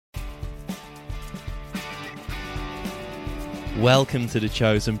Welcome to the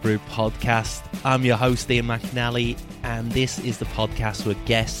Chosen Brew podcast. I'm your host Ian McNally, and this is the podcast where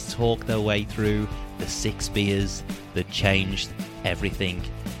guests talk their way through the 6 beers that changed everything.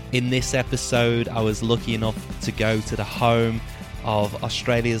 In this episode, I was lucky enough to go to the home of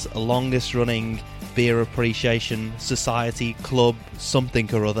Australia's longest running beer appreciation society club,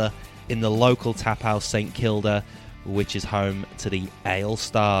 something or other, in the local Taphouse St Kilda, which is home to the Ale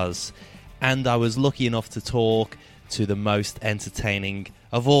Stars. And I was lucky enough to talk to the most entertaining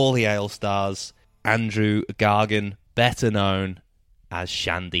of all the Ale Stars, Andrew Gargan, better known as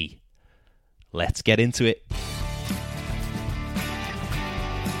Shandy. Let's get into it.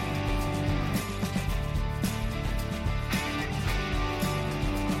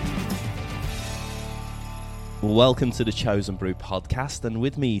 Welcome to the Chosen Brew podcast, and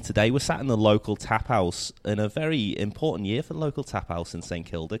with me today we're sat in the local tap house in a very important year for the local tap house in St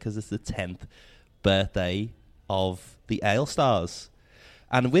Kilda, because it's the 10th birthday of the Ale Stars.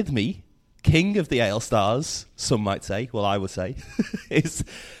 And with me, king of the Ale Stars, some might say, well I would say, is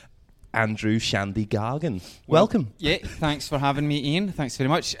Andrew Shandy Gargan. Welcome. Yeah, thanks for having me, Ian. Thanks very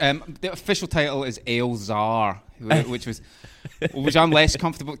much. The official title is Aleczar, which I'm less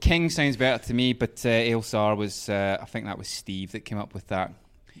comfortable. King sounds better to me, but Aleczar was, I think that was Steve that came up with that.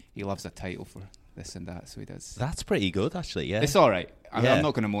 He loves a title for this and that, so he does. That's pretty good, actually, yeah. It's all right. I'm Yeah.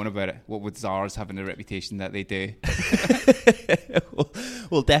 not going to moan about it. What with Czars having the reputation that they do.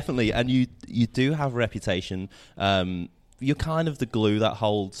 well, definitely. And you do have a reputation. You're kind of the glue that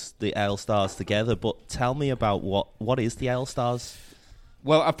holds the Ale Stars together. But tell me about what is the Ale Stars?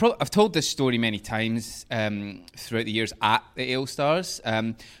 Well, I've told this story many times throughout the years at the Ale Stars,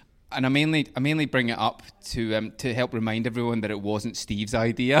 and I mainly bring it up to help remind everyone that it wasn't Steve's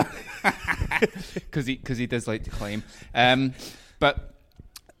idea, because he does like to claim. But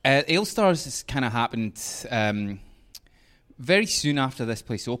Ale Stars has kind of happened very soon after this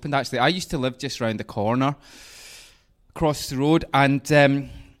place opened. Actually, I used to live just round the corner, across the road, and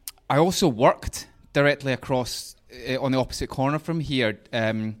I also worked directly across on the opposite corner from here,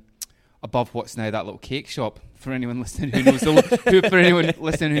 above what's now that little cake shop. For anyone listening who knows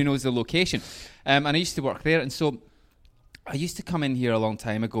who knows the location, and I used to work there, and so I used to come in here a long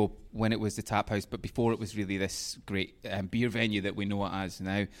time ago when it was the Tap House, but before it was really this great beer venue that we know it as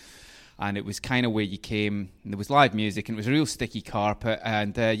now. And it was kind of where you came, and there was live music, and it was a real sticky carpet,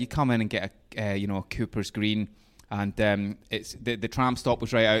 and you come in and get a Cooper's Green, and it's the tram stop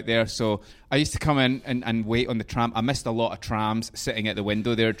was right out there, so I used to come in and wait on the tram. I missed a lot of trams sitting at the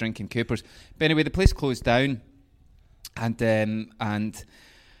window there drinking Coopers. But anyway, the place closed down, and I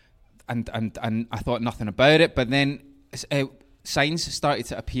thought nothing about it. But then signs started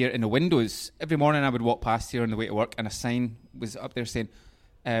to appear in the windows. Every morning I would walk past here on the way to work, and a sign was up there saying,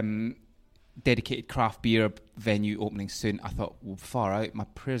 dedicated craft beer venue opening soon. I thought, well, far out, my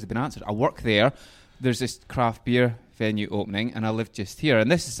prayers have been answered. I work there. There's this craft beer venue opening, and I live just here.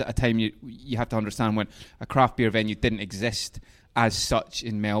 And this is at a time you have to understand when a craft beer venue didn't exist as such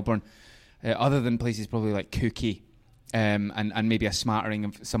in Melbourne, other than places probably like Cookie, and maybe a smattering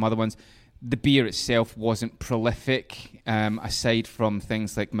of some other ones. The beer itself wasn't prolific, aside from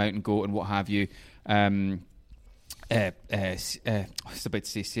things like Mountain Goat and what have you. I was about to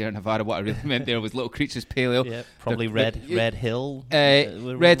say Sierra Nevada. What I really meant there was Little Creatures Pale Ale. Yeah, probably Red Hill.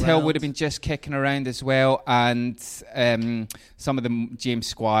 Red Hill would have been just kicking around as well, and some of the James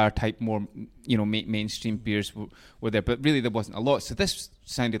Squire type more, mainstream beers were there, but really there wasn't a lot. So this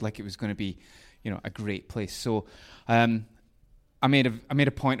sounded like it was going to be, a great place. So I made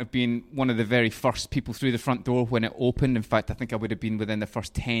a point of being one of the very first people through the front door when it opened. In fact, I think I would have been within the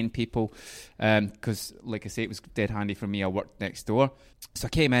first 10 people, because, like I say, it was dead handy for me. I worked next door. So I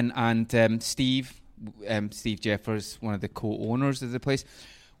came in, and Steve Jeffers, one of the co-owners of the place,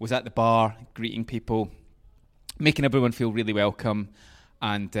 was at the bar greeting people, making everyone feel really welcome,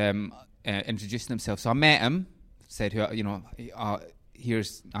 and introducing himself. So I met him, said,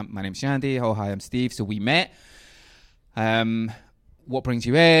 here's my name's Shandy. Oh, hi, I'm Steve. So we met. What brings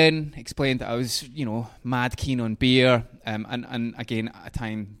you in? Explained that I was, mad keen on beer, and again at a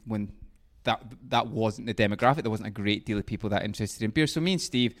time when that wasn't the demographic. There wasn't a great deal of people that interested in beer. So me and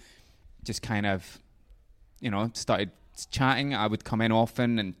Steve just kind of, started chatting. I would come in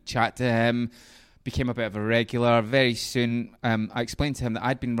often and chat to him. Became a bit of a regular. Very soon, I explained to him that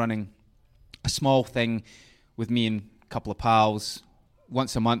I'd been running a small thing with me and a couple of pals.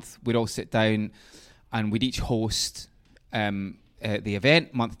 Once a month, we'd all sit down and we'd each host the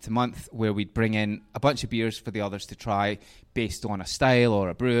event month to month, where we'd bring in a bunch of beers for the others to try based on a style or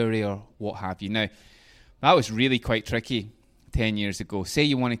a brewery or what have you. Now, that was really quite tricky 10 years ago. Say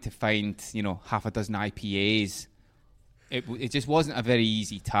you wanted to find, half a dozen IPAs it just wasn't a very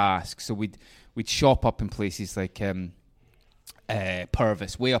easy task. So we'd shop up in places like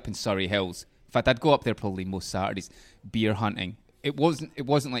Purvis, way up in Surrey Hills. In fact, I'd go up there probably most Saturdays, beer hunting. It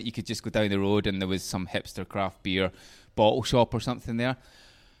wasn't like you could just go down the road and there was some hipster craft beer bottle shop or something there.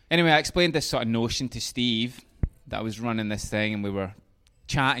 Anyway, I explained this sort of notion to Steve, that I was running this thing, and we were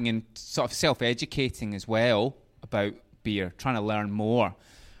chatting and sort of self-educating as well about beer, trying to learn more.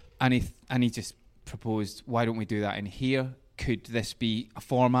 And he just proposed, why don't we do that in here? Could this be a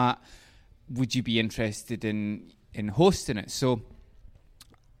format? Would you be interested in hosting it? So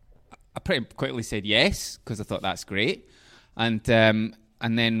I pretty quickly said yes, because I thought that's great. And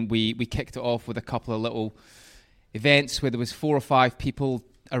then we kicked it off with a couple of little events where there was 4 or 5 people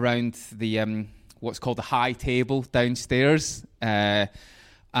around the what's called the high table downstairs. And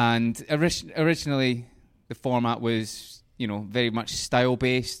originally the format was, very much style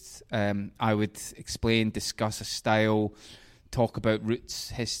based. I would discuss a style, talk about roots,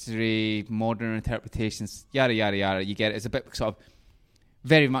 history, modern interpretations, yada yada yada. You get it. It's a bit sort of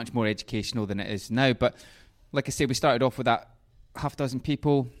very much more educational than it is now. But like I say, we started off with that half dozen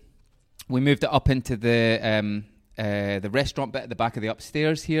people. We moved it up into the restaurant bit at the back of the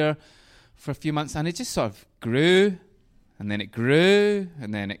upstairs here for a few months, and it just sort of grew, and then it grew,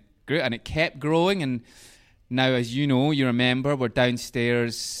 and then it grew, and it kept growing. And now, as you remember, we're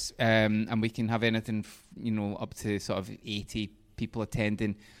downstairs, and we can have anything, up to sort of 80 people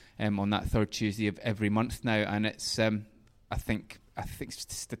attending on that third Tuesday of every month now, and it's I think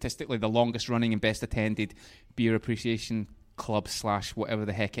statistically the longest running and best attended beer appreciation club / whatever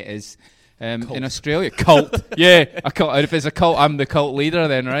the heck it is in Australia. Cult. Yeah, a cult. If it's a cult, I'm the cult leader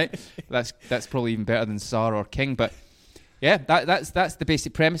then, right? That's probably even better than Tsar or King. But yeah, that's the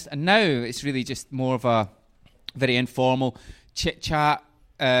basic premise. And now it's really just more of a very informal chit chat.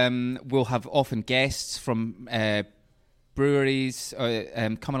 We'll have often guests from breweries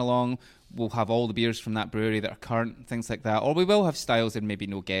coming along. We'll have all the beers from that brewery that are current and things like that. Or we will have styles and maybe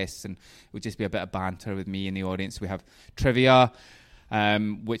no guests, and it would just be a bit of banter with me and the audience. We have trivia,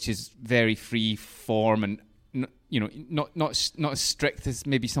 which is very free form and not as strict as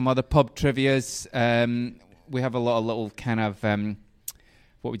maybe some other pub trivias. We have a lot of little kind of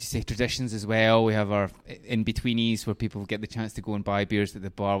what would you say, traditions as well. We have our in-betweenies where people get the chance to go and buy beers at the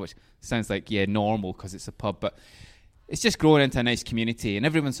bar, which sounds like normal because it's a pub, but it's just growing into a nice community, and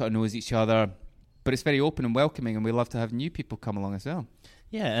everyone sort of knows each other, but it's very open and welcoming, and we love to have new people come along as well.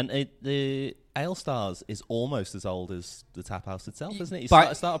 Yeah, and the Ale Stars is almost as old as the Taphouse itself, isn't it?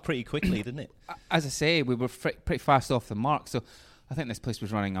 It started pretty quickly, didn't it? As I say, we were pretty fast off the mark, so I think this place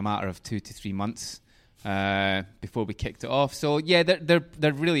was running a matter of 2 to 3 months before we kicked it off. So yeah,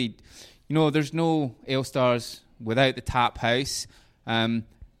 they're really, there's no Ale Stars without the Taphouse,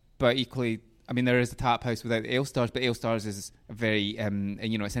 but equally, I mean, there is a Taphouse without the Ale Stars, but Ale Stars is a very,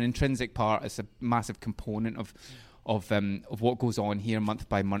 it's an intrinsic part. It's a massive component of what goes on here month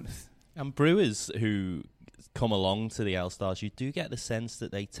by month. And brewers who come along to the Ale Stars, you do get the sense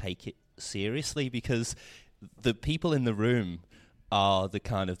that they take it seriously, because the people in the room are the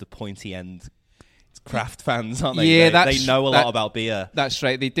kind of the pointy end craft fans, aren't they? Yeah, they know a lot about beer. That's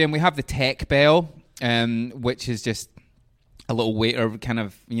right, they do. And we have the tech bell, which is just a little waiter kind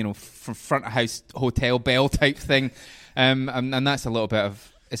of, from front of house hotel bell type thing, and that's a little bit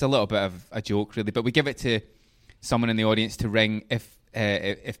of a joke really, but we give it to someone in the audience to ring if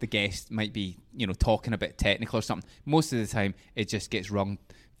the guest might be talking a bit technical or something. Most of the time it just gets rung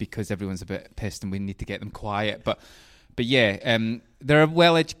because everyone's a bit pissed and we need to get them quiet, but yeah, they're a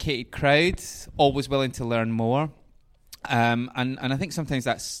well-educated crowd, always willing to learn more, and I think sometimes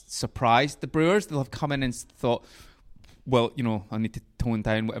that's surprised the brewers. They'll have come in and thought, well, I need to tone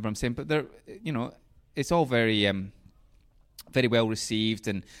down whatever I'm saying, but they're, it's all very, very well received,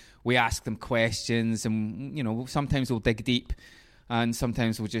 and we ask them questions, and sometimes we'll dig deep, and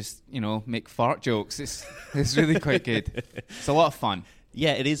sometimes we'll just make fart jokes. It's really quite good. It's a lot of fun.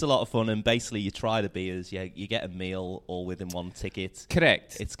 Yeah, it is a lot of fun, and basically you try the beers, you get a meal all within one ticket.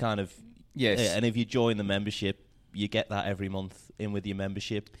 Correct. It's kind of yes, and if you join the membership, you get that every month in with your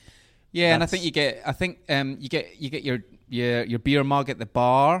membership. Yeah, and I think you get your beer mug at the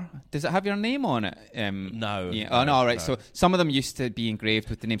bar. Does it have your name on it? No. Yeah. Oh no, all right. No. So some of them used to be engraved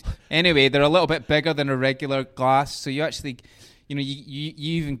with the names. Anyway, they're a little bit bigger than a regular glass, so you actually, you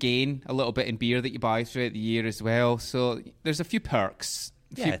even gain a little bit in beer that you buy throughout the year as well. So there's a few perks.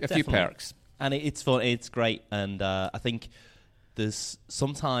 A few perks. And it's fun. It's great. And I think there's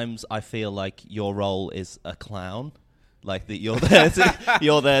sometimes I feel like your role is a clown. Like that, you're there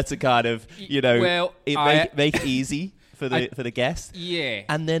to kind of make it easy for the guest. Yeah.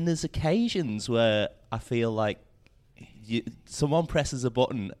 And then there's occasions where I feel like someone presses a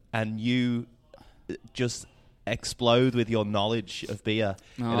button and you just explode with your knowledge of beer.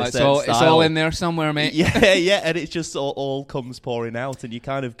 Oh, it's all in there somewhere, mate. Yeah, and it just all comes pouring out, and you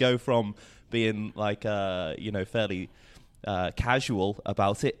kind of go from being like, fairly casual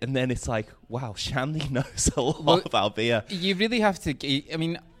about it, and then it's like, wow, Shandy knows a lot about beer. You really have to. I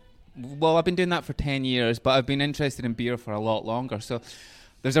mean, I've been doing that for 10 years, but I've been interested in beer for a lot longer. So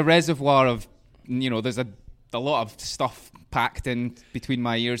there's a reservoir of, there's a lot of stuff packed in between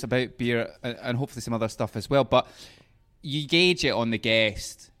my ears about beer, and hopefully some other stuff as well. But you gauge it on the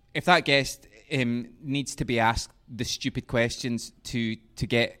guest. If that guest needs to be asked the stupid questions to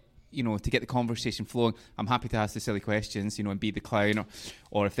get the conversation flowing, I'm happy to ask the silly questions, and be the clown,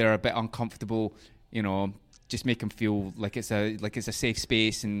 or if they're a bit uncomfortable, just make them feel like it's a safe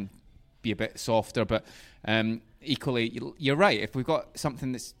space and be a bit softer. But equally, you're right. If we've got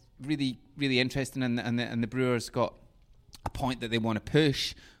something that's really, really interesting, and the brewer's got a point that they want to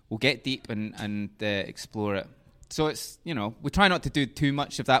push, we'll get deep and explore it. So it's, we try not to do too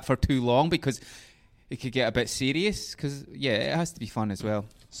much of that for too long, because it could get a bit serious, because it has to be fun as well.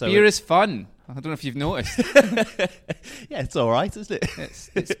 So beer is fun. I don't know if you've noticed. Yeah, it's all right, isn't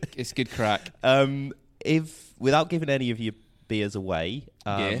it? It's good crack. If without giving any of your beers away,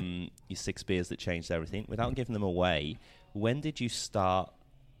 your 6 beers that changed everything, without giving them away, when did you start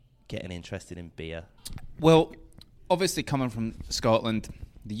getting interested in beer? Well, obviously coming from Scotland,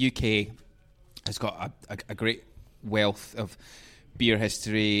 the UK has got a great wealth of beer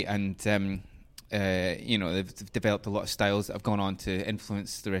history, and they've developed a lot of styles that have gone on to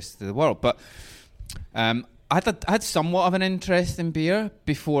influence the rest of the world. But I had somewhat of an interest in beer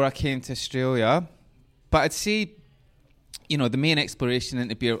before I came to Australia. But I'd say, the main exploration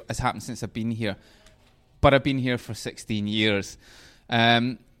into beer has happened since I've been here. But I've been here for 16 years.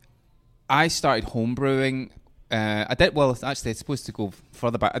 I started homebrewing. It's supposed to go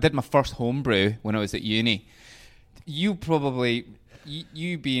further back. I did my first homebrew when I was at uni. You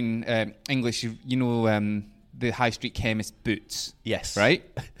being English, the high street chemist Boots. Yes. Right?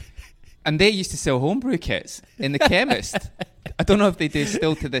 And they used to sell homebrew kits in the chemist. I don't know if they do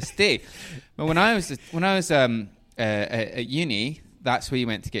still to this day. But when I was at uni, that's where you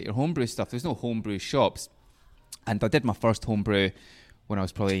went to get your homebrew stuff. There's no homebrew shops. And I did my first homebrew when I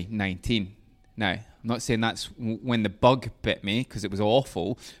was probably 19. Now, I'm not saying that's when the bug bit me, because it was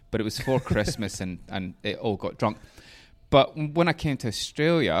awful, but it was for Christmas and it all got drunk. But when I came to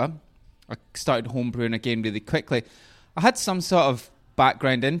Australia, I started homebrewing again really quickly. I had some sort of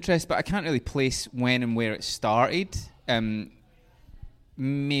background interest, but I can't really place when and where it started.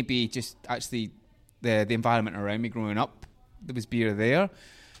 Maybe just actually the environment around me growing up, there was beer there.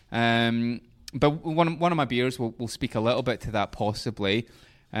 But one of my beers, we'll speak a little bit to that possibly.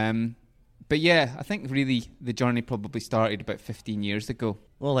 But yeah, I think really the journey probably started about 15 years ago.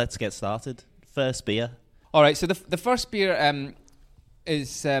 Well, let's get started. First beer. All right, so the first beer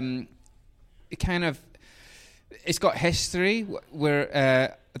is it's got history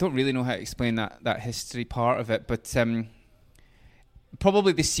where I don't really know how to explain that history part of it, but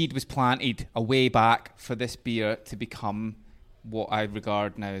probably the seed was planted a way back for this beer to become what I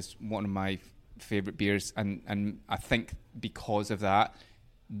regard now as one of my favourite beers, and I think because of that,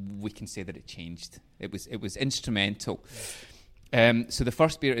 we can say that it changed. It was instrumental. So the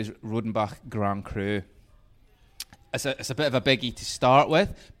first beer is Rodenbach Grand Cru. It's a bit of a biggie to start with,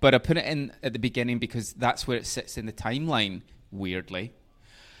 but I put it in at the beginning because that's where it sits in the timeline, weirdly.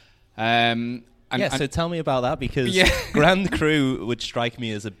 So tell me about that, because Grand Cru would strike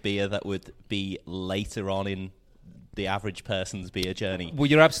me as a beer that would be later on in the average person's beer journey. Well,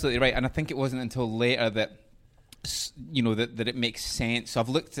 you're absolutely right, and I think it wasn't until later that that it makes sense. So I've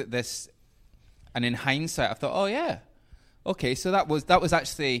looked at this, and in hindsight, I thought, oh yeah, okay, so that was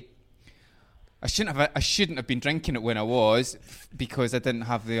actually. I shouldn't have been drinking it when I was, because I didn't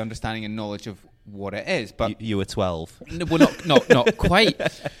have the understanding and knowledge of what it is. But you were 12. No, well, not quite.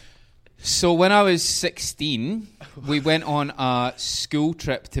 So when I was 16, we went on a school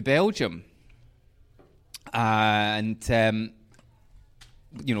trip to Belgium, and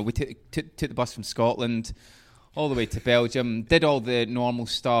we took the bus from Scotland all the way to Belgium. Did all the normal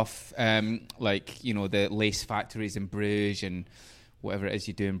stuff, like the lace factories in Bruges and whatever it is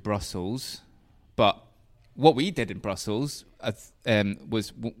you do in Brussels. But what we did in Brussels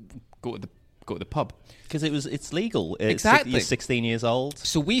was go to the pub, because it's legal. Exactly, you're 16 years old.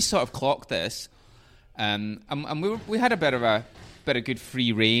 So we sort of clocked this, and we had a bit of good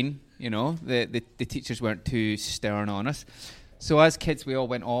free reign. The teachers weren't too stern on us. So as kids, we all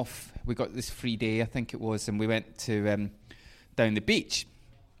went off. We got this free day, I think it was, and we went to down the beach.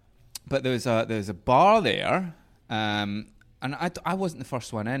 But there was a bar there. And I wasn't the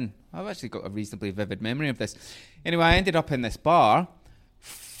first one in. I've actually got a reasonably vivid memory of this. Anyway, I ended up in this bar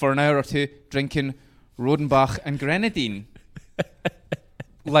for an hour or two drinking Rodenbach and Grenadine.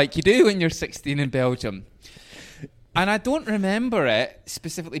 Like you do when you're 16 in Belgium. And I don't remember it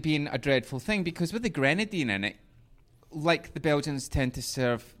specifically being a dreadful thing, because with the Grenadine in it, like the Belgians tend to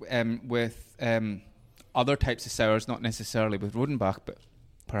serve with other types of sours, not necessarily with Rodenbach, but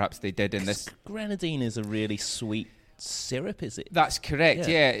perhaps they did in this. Grenadine is a really sweet syrup, is it? That's correct,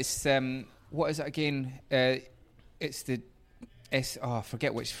 yeah. It's, what is it again? It's the... I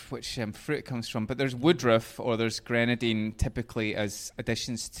forget which fruit it comes from, but there's Woodruff or there's Grenadine typically as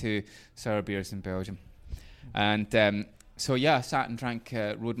additions to sour beers in Belgium. And so, yeah, I sat and drank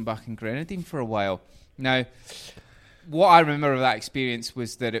Rodenbach and Grenadine for a while. Now, what I remember of that experience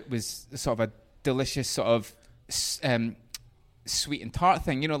was that it was sort of a delicious sort of sweet and tart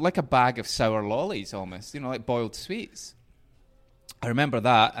thing, like a bag of sour lollies almost, like boiled sweets. I remember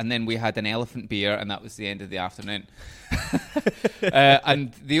that, and then we had an elephant beer, and that was the end of the afternoon.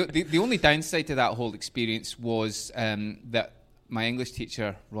 And the only downside to that whole experience was that my English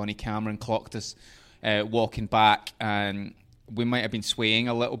teacher, Ronnie Cameron, clocked us walking back, and we might have been swaying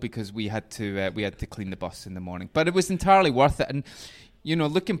a little because we had to clean the bus in the morning. But it was entirely worth it. And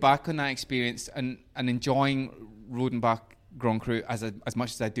looking back on that experience and enjoying Rodenbach Grand Cru as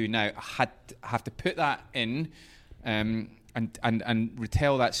much as I do now, I have to put that in. And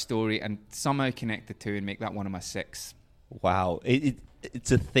retell that story and somehow connect the two and make that one of my 6. Wow.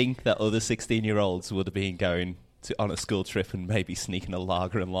 To think that other 16-year-olds would have been going on a school trip and maybe sneaking a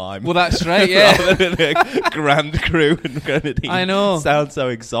lager and lime. Well, that's right, yeah. Rather than a Grand Cru and Grenadine. I know. Sounds so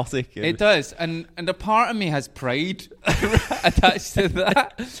exotic. It does. And a part of me has pride attached to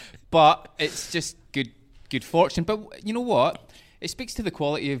that. But it's just good fortune. But you know what? It speaks to the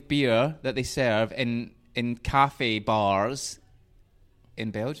quality of beer that they serve in cafe bars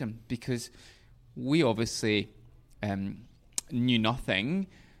in Belgium, because we obviously knew nothing.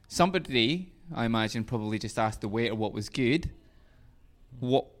 Somebody, I imagine, probably just asked the waiter what was good.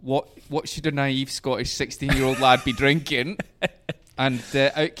 What should a naive Scottish 16-year-old lad be drinking? And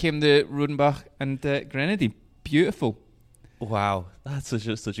out came the Rodenbach and Grenadine. Beautiful. Wow, that's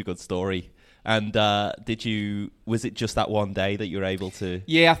such a good story. And was it just that one day that you were able to?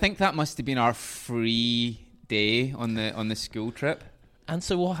 Yeah, I think that must have been our free day on the school trip. And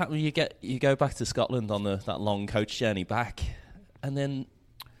so what happened? You go back to Scotland on that long coach journey back, and then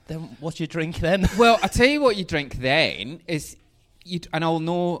what do you drink then? Well, I tell you what you drink then is and I'll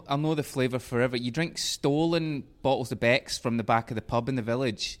know the flavour forever. You drink stolen bottles of Beck's from the back of the pub in the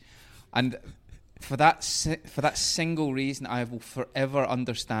village, and for that single reason, I will forever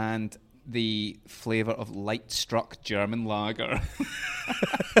understand the flavour of light-struck German lager.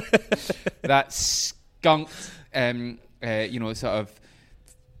 That skunked, sort of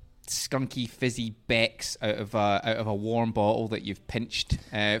skunky, fizzy Beck's out of a warm bottle that you've pinched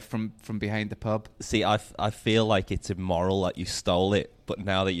from behind the pub. See, I feel like it's immoral that you stole it, but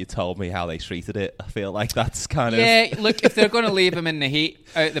now that you told me how they treated it, I feel like that's kind of... Yeah, look, if they're going to leave him in the heat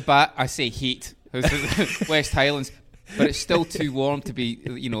out the back, I say heat. West Highlands. But it's still too warm to be,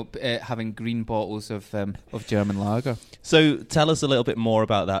 having green bottles of German lager. So tell us a little bit more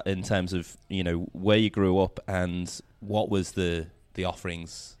about that in terms of, where you grew up and what was the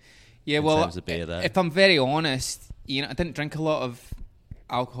offerings in terms of beer there. If I'm very honest, I didn't drink a lot of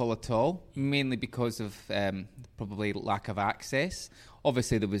alcohol at all, mainly because of probably lack of access.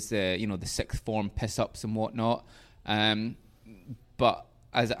 Obviously, there was the sixth form piss-ups and whatnot. But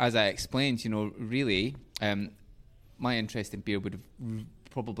as I explained, really... my interest in beer would have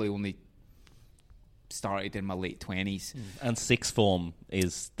probably only started in my late 20s. And sixth form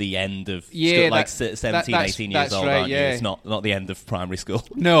is the end of 17, 18 years old, right, aren't yeah. you? It's not the end of primary school.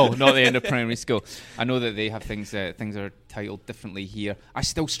 No, not the end of primary school. I know that they have things are titled differently here. I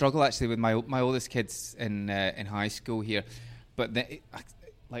still struggle actually with my oldest kids in high school here. But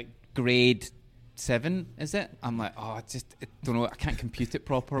like grade 7, is it? I'm like, I don't know, I can't compute it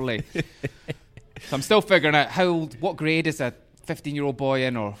properly. So I'm still figuring out what grade is a 15-year-old boy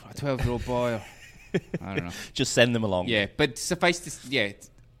in, or a 12-year-old boy, or I don't know. Just send them along. Yeah, but suffice to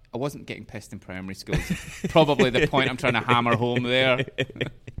I wasn't getting pissed in primary school. Probably the point I'm trying to hammer home there.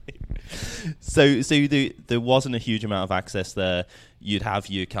 So there wasn't a huge amount of access there. You'd have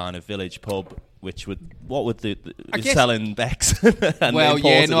your kind of village pub, which would selling Beck's and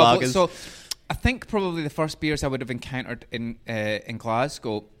imported lagers. So I think probably the first beers I would have encountered in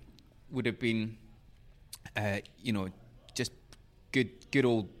Glasgow would have been. Just good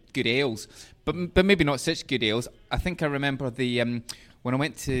ales, but maybe not such good ales. I think I remember when I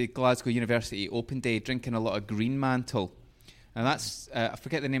went to Glasgow University Open Day, drinking a lot of Green Mantle, and that's I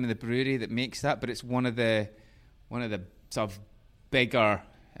forget the name of the brewery that makes that, but it's one of the sort of bigger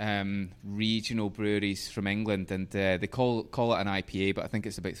regional breweries from England, and they call it an IPA, but I think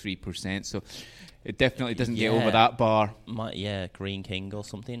it's about 3%, so it definitely doesn't get over that bar. Green King or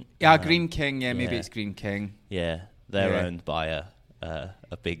something. Yeah, Green King. Yeah, maybe it's Green King. Yeah, they're owned by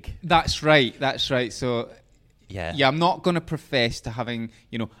a big. That's right. So. Yeah, I'm not going to profess to having,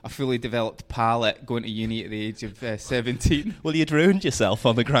 a fully developed palate going to uni at the age of 17. Well, you'd ruined yourself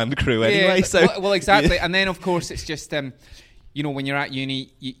on the Grand Cru anyway. So well, exactly. And then, of course, it's just, when you're at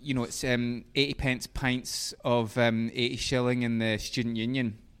uni, it's 80 pence pints of 80 shilling in the student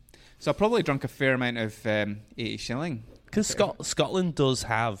union. So I probably drunk a fair amount of 80 shilling. Because Scotland does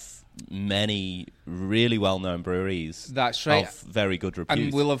have many really well-known breweries. That's right. Of very good repute.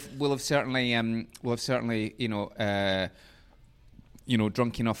 And we'll have certainly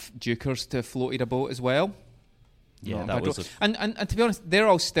drunk enough dukers to have floated a boat as well. Yeah, that was. And to be honest, they're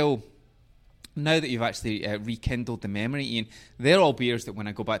all still. Now that you've actually rekindled the memory, Ian, they're all beers that when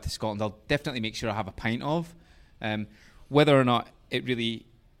I go back to Scotland, I'll definitely make sure I have a pint of. Whether or not it really,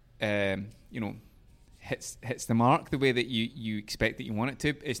 hits the mark the way that you expect that you want it to.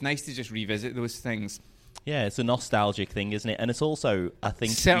 It's nice to just revisit those things. Yeah, it's a nostalgic thing, isn't it? And it's also, I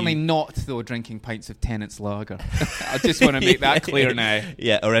think... Certainly not, though, drinking pints of Tennant's lager. I just want to make that clear now.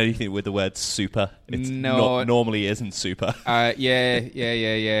 Yeah, or anything with the word super. It's normally isn't super.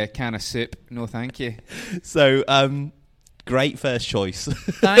 Yeah. Can of soup. No, thank you. So, great first choice.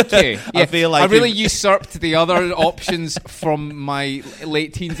 Thank you. Yeah, I feel like I really usurped the other options from my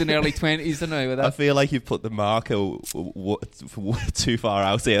late teens and early 20s. I feel like you've put the marker too far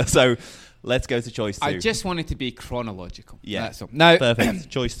out here. So let's go to choice 2. I just wanted to be chronological. Yeah. That's all. Now, perfect.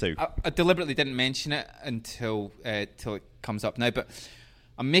 Choice 2. I deliberately didn't mention it until it comes up now, but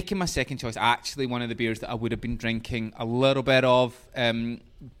I'm making my second choice actually one of the beers that I would have been drinking a little bit of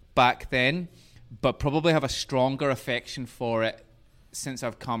back then, but probably have a stronger affection for it since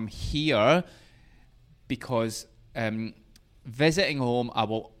I've come here, because visiting home, I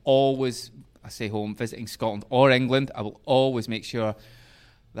will always, visiting Scotland or England, I will always make sure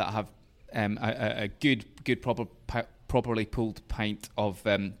that I have a good properly pulled pint of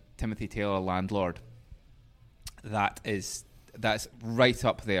Timothy Taylor Landlord. That's right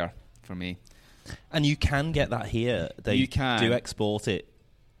up there for me. And you can get that here. They do export it.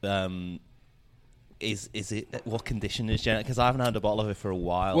 Is it what condition is Janet? Because I haven't had a bottle of it for a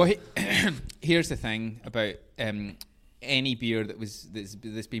while. Well, here's the thing about any beer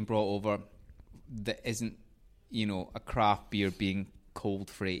that's been brought over that isn't a craft beer being cold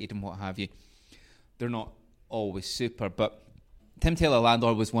freighted and what have you. They're not always super, but Tim Taylor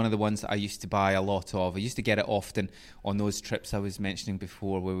Landlord was one of the ones that I used to buy a lot of. I used to get it often on those trips I was mentioning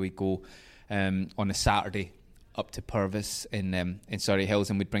before, where we go on a Saturday up to Purvis in Surrey Hills,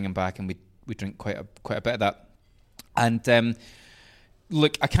 and we'd bring them back and we'd drink quite a bit of that. And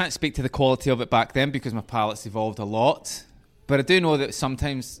look, I can't speak to the quality of it back then because my palate's evolved a lot, but I do know that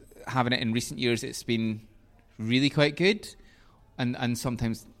sometimes having it in recent years, it's been really quite good, and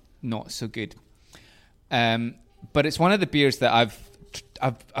sometimes not so good. But it's one of the beers that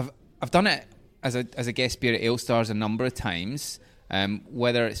I've done it as a guest beer at Ale Stars a number of times.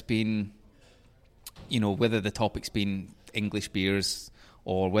 Whether it's been, whether the topic's been English beers,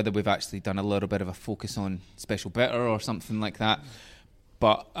 or whether we've actually done a little bit of a focus on special bitter or something like that.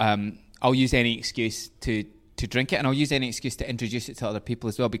 But I'll use any excuse to drink it, and I'll use any excuse to introduce it to other people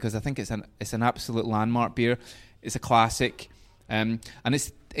as well, because I think it's an absolute landmark beer. It's a classic, and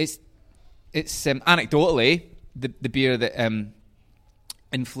it's anecdotally the beer that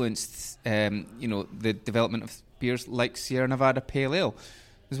influenced the development of beers like Sierra Nevada Pale Ale.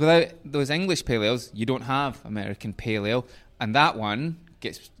 Because without those English pale ales, you don't have American Pale Ale, and that one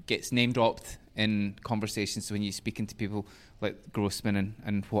gets name dropped in conversations when you're speaking to people like Grossman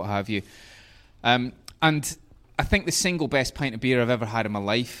and what have you. And I think the single best pint of beer I've ever had in my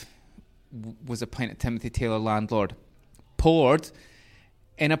life was a pint of Timothy Taylor Landlord, poured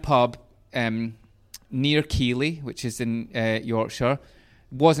in a pub near Keighley, which is in Yorkshire.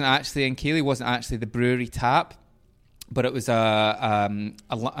 Wasn't actually in Keighley, wasn't actually the brewery tap, but it was a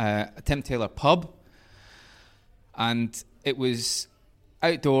Tim Taylor pub, and it was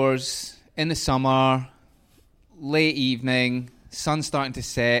outdoors in the summer, late evening, sun starting to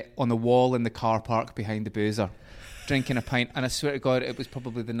set on the wall in the car park behind the boozer, drinking a pint. And I swear to God, it was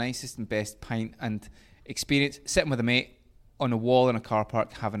probably the nicest and best pint and experience, sitting with a mate on a wall in a car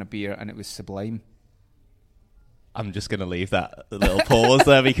park having a beer, and it was sublime. I'm just going to leave that little pause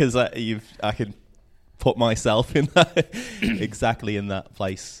there because I can put myself in that exactly in that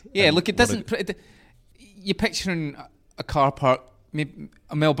place. Yeah, look, it doesn't. You're picturing a car park. Maybe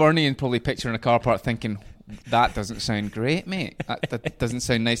a Melburnian probably picturing a car park thinking, that doesn't sound great, mate. That doesn't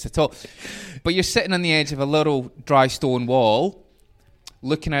sound nice at all. But you're sitting on the edge of a little dry stone wall,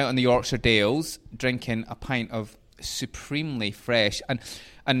 looking out on the Yorkshire Dales, drinking a pint of supremely fresh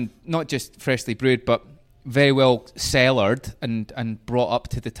and not just freshly brewed, but very well cellared and brought up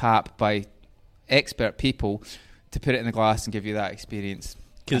to the tap by expert people to put it in the glass and give you that experience.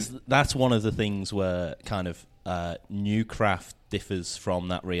 Because that's one of the things where kind of new craft differs from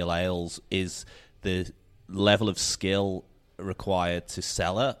that real ales is the level of skill required to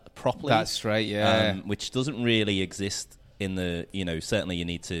cellar properly. That's right, yeah. Which doesn't really exist in the, certainly you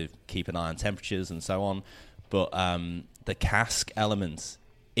need to keep an eye on temperatures and so on, but the cask element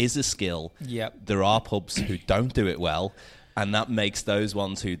is a skill. Yep. There are pubs who don't do it well, and that makes those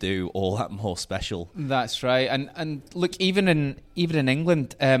ones who do all that more special. That's right. And look, even in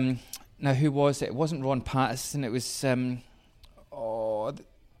England, now who was it? It wasn't Ron Patterson. It was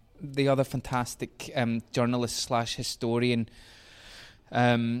the other fantastic journalist / historian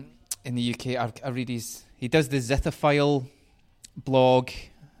in the UK. I read he does the Zithophile blog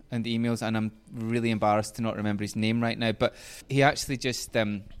and emails, and I'm really embarrassed to not remember his name right now, but he actually just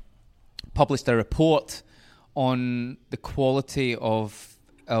published a report on the quality of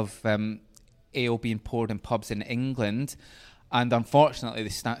ale being poured in pubs in England, and unfortunately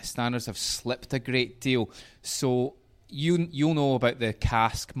the standards have slipped a great deal. So you'll know about the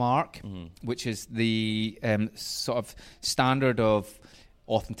cask mark, which is the sort of standard of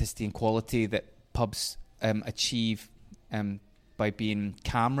authenticity and quality that pubs achieve by being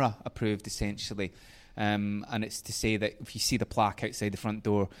camera approved, essentially. And it's to say that if you see the plaque outside the front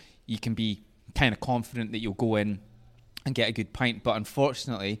door, you can be kind of confident that you'll go in and get a good pint. But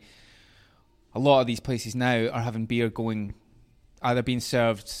unfortunately, a lot of these places now are having beer going, either being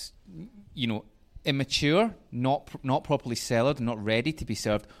served, immature, not properly cellared, not ready to be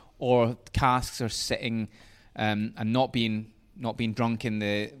served, or casks are sitting and not being drunk in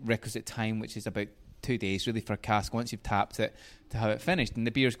the requisite time, which is about 2 days really for a cask once you've tapped it to have it finished, and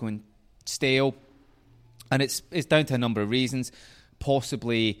the beer's going stale. And it's down to a number of reasons,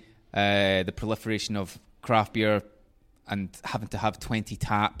 possibly the proliferation of craft beer and having to have 20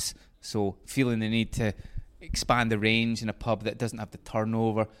 taps, so feeling the need to expand the range in a pub that doesn't have the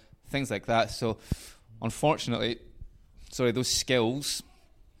turnover, things like that. So unfortunately, those skills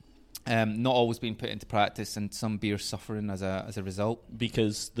not always being put into practice, and some beer suffering as a result.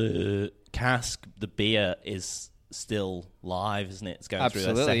 Because the cask, the beer is still live, isn't it? It's going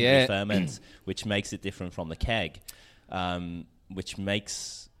Absolutely, through a secondary yeah. ferment, which makes it different from the keg, which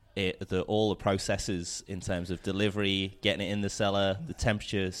makes it all the processes in terms of delivery, getting it in the cellar, the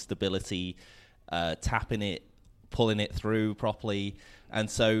temperature, stability, tapping it, pulling it through properly. And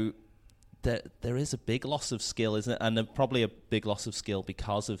so there is a big loss of skill, isn't it? And probably a big loss of skill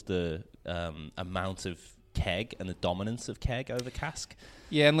because of the amount of keg and the dominance of keg over cask.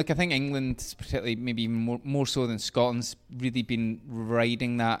 Yeah, and look, I think England, particularly maybe even more so than Scotland's, really been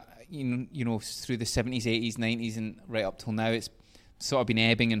riding that, through the 70s, 80s, 90s, and right up till now. It's sort of been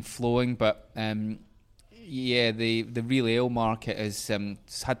ebbing and flowing, but the real ale market has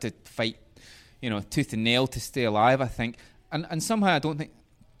had to fight, tooth and nail to stay alive, I think. And somehow I don't think,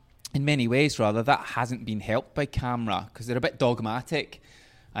 in many ways rather, that hasn't been helped by Camera, because they're a bit dogmatic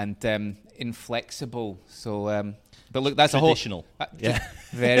and inflexible. So, but look, that's traditional. Yeah,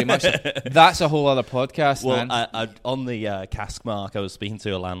 very much. That's a whole other podcast, well, man. On the cask mark, I was speaking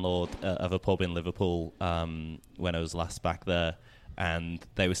to a landlord of a pub in Liverpool when I was last back there, and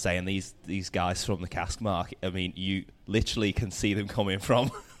they were saying these guys from the cask mark, I mean, you literally can see them coming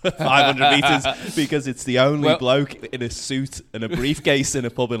from 500 metres, because it's the only bloke in a suit and a briefcase in a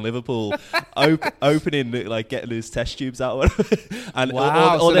pub in Liverpool opening, like, getting his test tubes out. And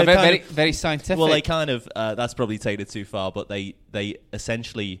wow, so they're very, very scientific. Well, they kind of, that's probably taken it too far, but they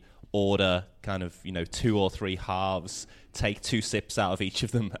essentially order kind of, 2 or 3 halves, take 2 sips out of each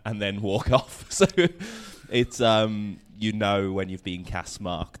of them, and then walk off. So it's, when you've been cask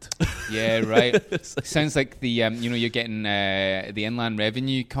marked. Yeah, right. Sounds like the, you're getting the Inland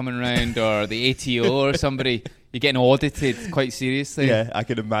Revenue coming around, or the ATO or somebody. You're getting audited quite seriously. Yeah, I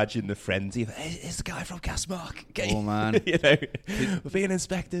can imagine the frenzy. Hey, it's the guy from Castmark. Oh man, we're being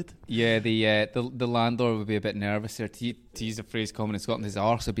inspected. Yeah, the landlord would be a bit nervous there. To use a phrase common in Scotland, his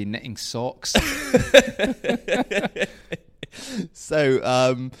arse would be knitting socks.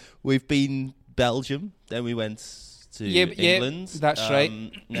 So we've been Belgium, then we went to England. That's right.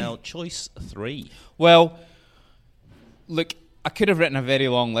 Now, choice 3. Well, look, I could have written a very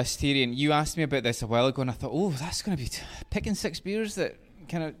long list here, and you asked me about this a while ago, and I thought, oh, that's going to be picking 6 beers that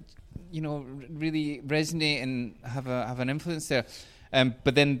kind of, really resonate and have an influence there.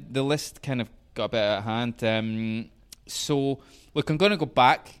 But then the list kind of got a bit out of hand. So, look, I'm going to go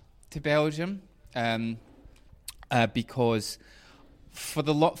back to Belgium because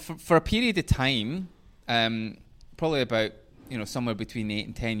for a period of time, probably about somewhere between 8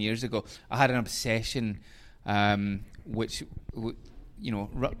 and 10 years ago, I had an obsession which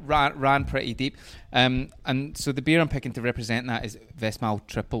ran pretty deep, and so the beer I'm picking to represent that is Westmalle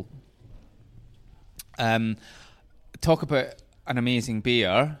Triple. Talk about an amazing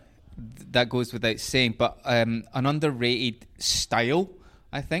beer, that goes without saying, but an underrated style,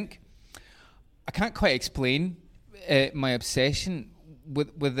 I think. I can't quite explain my obsession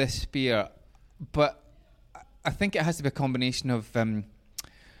with this beer, but I think it has to be a combination of the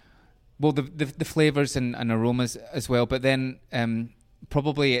flavours and aromas as well, but then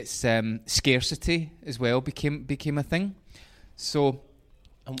probably its scarcity as well became a thing. So,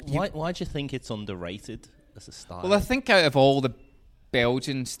 why do you think it's underrated as a style? Well, I think out of all the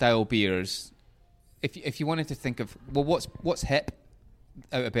Belgian style beers, if you wanted to think of what's hip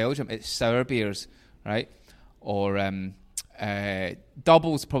out of Belgium, it's sour beers, right? Or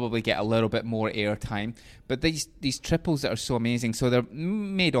doubles probably get a little bit more airtime, but these triples that are so amazing, so they're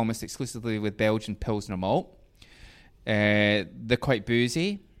made almost exclusively with Belgian Pilsner malt. They're quite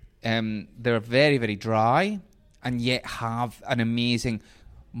boozy. They're very, very dry, and yet have an amazing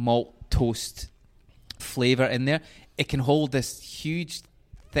malt toast flavour in there. It can hold this huge,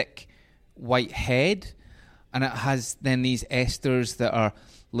 thick, white head, and it has then these esters that are a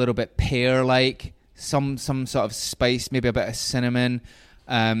little bit pear-like, some sort of spice, maybe a bit of cinnamon,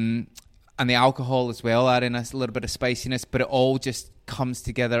 and the alcohol as well, adding a little bit of spiciness, but it all just comes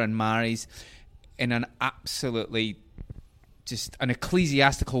together and marries in an absolutely just an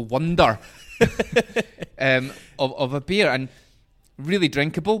ecclesiastical wonder of a beer, and really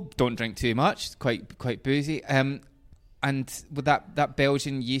drinkable. Don't drink too much. It's quite boozy. And with that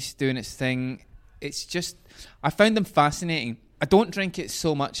Belgian yeast doing its thing, it's just, I found them fascinating. I don't drink it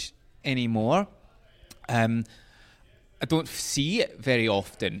so much anymore. I don't see it very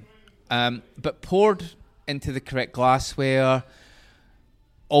often. But poured into the correct glassware,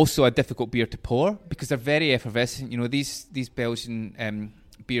 also a difficult beer to pour because they're very effervescent. These Belgian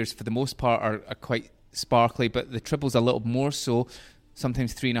beers for the most part are quite sparkly, but the triple's a little more so.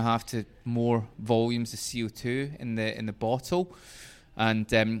 Sometimes 3.5 to more volumes of CO2 in the bottle, and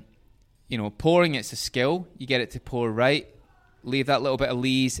pouring, it's a skill. You get it to pour right. Leave that little bit of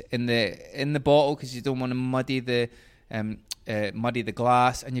lees in the bottle because you don't want to muddy the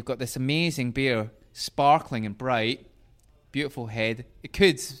glass, and you've got this amazing beer, sparkling and bright, beautiful head. It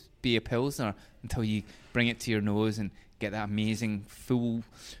could be a Pilsner until you bring it to your nose and get that amazing full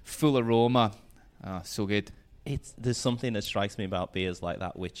aroma. So good. There's something that strikes me about beers like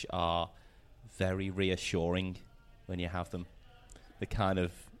that which are very reassuring when you have them. The kind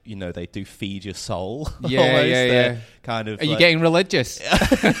of, they do feed your soul. Yeah. Kind of. Are you getting religious?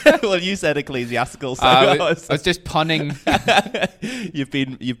 Well, you said ecclesiastical, so I was just punning. You've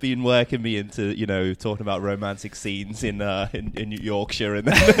been working me into talking about romantic scenes in Yorkshire, and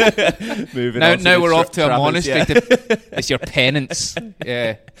then moving on. Now we're off to a monastery. It's your penance.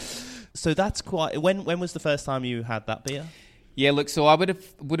 Yeah. So that's quite. When was the first time you had that beer? Yeah, look. So I would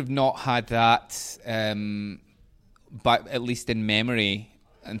have not had that, but at least in memory,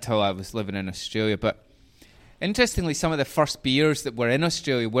 until I was living in Australia. But interestingly, some of the first beers that were in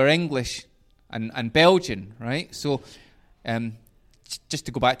Australia were English and Belgian, right? So, just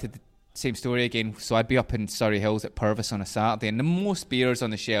to go back to the same story again. So I'd be up in Surrey Hills at Purvis on a Saturday, and the most beers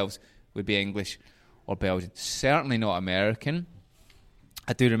on the shelves would be English or Belgian. Certainly not American.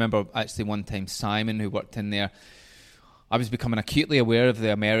 I do remember actually one time Simon, who worked in there, I was becoming acutely aware of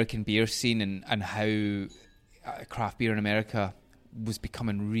the American beer scene and how craft beer in America was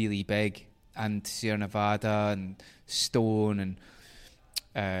becoming really big, and Sierra Nevada and Stone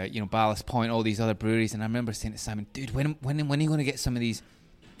and Ballast Point, all these other breweries. And I remember saying to Simon, dude, when are you going to get some of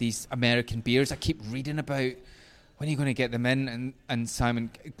these American beers I keep reading about? When are you going to get them in? And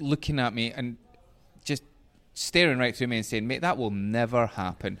Simon looking at me and just staring right through me and saying, mate, that will never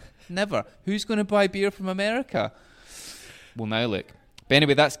happen. Never. Who's going to buy beer from America? Well, now look. But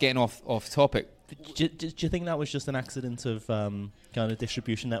anyway, that's getting off topic. Do you think that was just an accident of kind of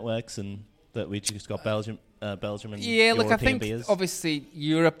distribution networks, and that we just got Belgium and European I think beers? Obviously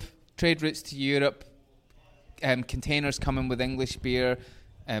Europe, trade routes to Europe, containers coming with English beer,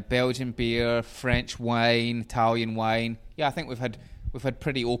 Belgian beer, French wine, Italian wine. Yeah, I think we've had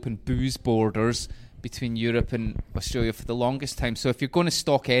pretty open booze borders between Europe and Australia for the longest time. So if you're going to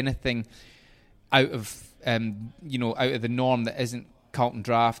stock anything out of out of the norm that isn't Carlton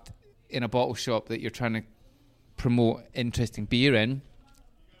Draft in a bottle shop that you're trying to promote interesting beer in,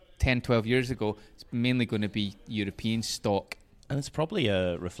 10, 12 years ago, it's mainly going to be European stock. And it's probably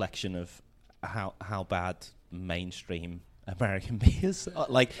a reflection of how bad mainstream American beers are.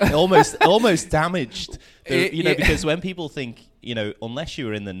 Like, it almost damaged, because when people think, unless you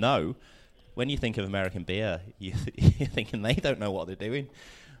were in the know, when you think of American beer, you're thinking they don't know what they're doing.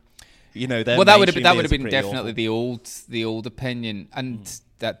 That would have been definitely awful. the old opinion, and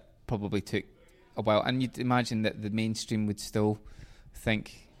that probably took a while. And you'd imagine that the mainstream would still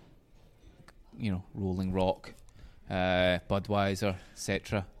think, Rolling Rock, Budweiser,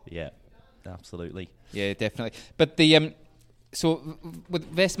 etc. Yeah, absolutely. Yeah, definitely. But the so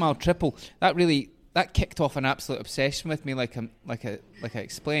with Vestmile Triple, that kicked off an absolute obsession with me, like I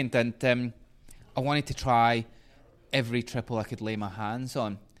explained, and I wanted to try every triple I could lay my hands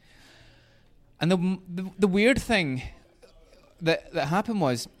on. And the weird thing that happened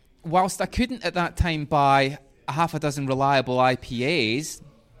was, whilst I couldn't at that time buy a half a dozen reliable IPAs,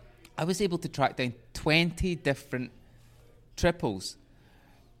 I was able to track down 20 different triples,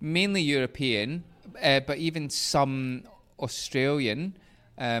 mainly European, but even some Australian.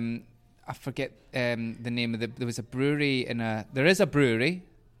 I forget the name of there was a brewery there is a brewery,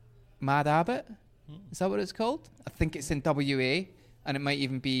 Mad Abbott. Is that what it's called? I think it's in WA, and it might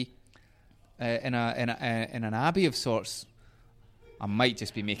even be in an abbey of sorts. I might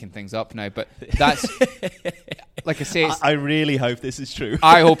just be making things up now, but that's like I say. I really hope this is true.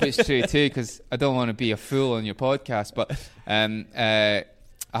 I hope it's true too, because I don't want to be a fool on your podcast. But I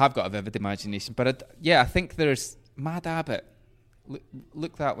have got a vivid imagination. But I think there's Mad Abbott.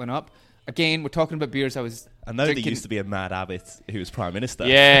 Look that one up. Again, we're talking about beers. I know there used to be a Mad Abbott who was Prime Minister.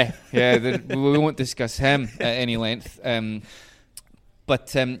 Yeah. We won't discuss him at any length. So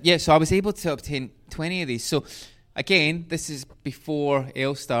I was able to obtain 20 of these. So again, this is before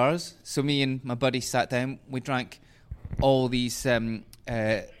Ale Stars. So me and my buddy sat down. We drank all these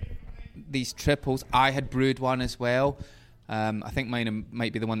triples. I had brewed one as well. I think mine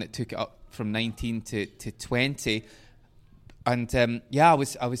might be the one that took it up from 19 to 20. And I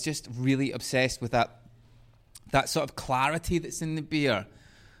was just really obsessed with that sort of clarity that's in the beer.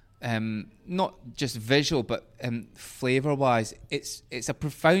 Not just visual, but flavour-wise. It's a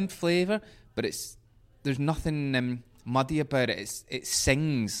profound flavour, but there's nothing muddy about it. It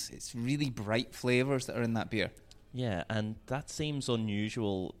sings. It's really bright flavours that are in that beer. Yeah, and that seems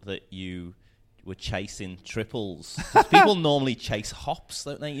unusual that you were chasing triples. 'Cause people normally chase hops,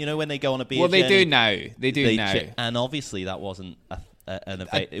 don't they? When they go on a beer journey. Well, they do now. And obviously that wasn't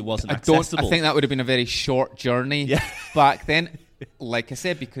it wasn't accessible. I think that would have been a very short journey back then. Like I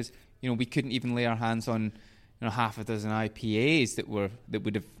said, because we couldn't even lay our hands on half a dozen IPAs that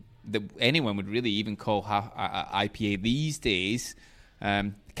anyone would really even call IPA these days.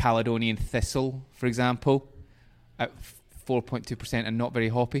 Caledonian Thistle, for example, at 4.2% and not very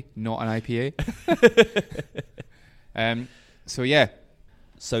hoppy, not an IPA.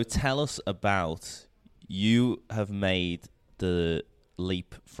 So tell us about, you have made the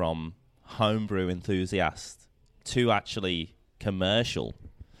leap from homebrew enthusiast to actually commercial.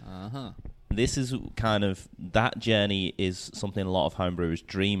 Uh-huh. This is kind of, that journey is something a lot of homebrewers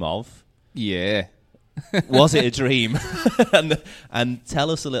dream of. Yeah. Was it a dream? and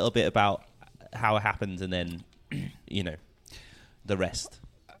tell us a little bit about how it happened, and then, the rest.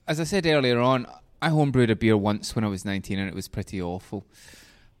 As I said earlier on, I homebrewed a beer once when I was 19, and it was pretty awful.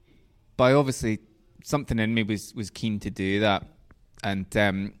 But obviously, something in me was keen to do that. And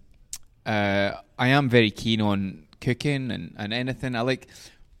I am very keen on cooking and anything. I like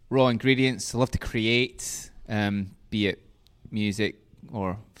raw ingredients. I love to create, be it music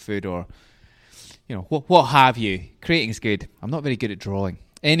or food or, what have you. Creating is good. I'm not very good at drawing.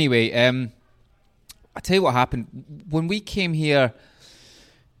 Anyway, I'll tell you what happened. When we came here,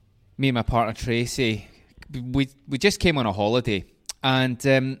 me and my partner Tracy, we just came on a holiday, and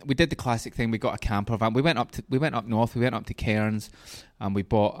we did the classic thing. We got a camper van. We went up north. We went up to Cairns, and we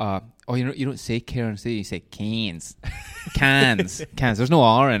bought. You don't say Cairns, do you? You say cans, cans. There's no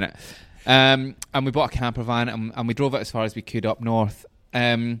R in it. And we bought a camper van, and we drove it as far as we could up north.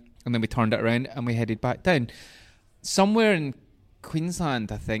 And then we turned it around and we headed back down. Somewhere in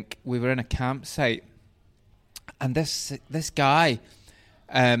Queensland, I think, we were in a campsite. And this guy,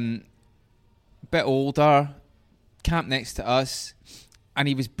 bit older, camped next to us, and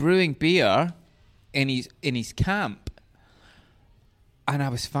he was brewing beer in his camp. And I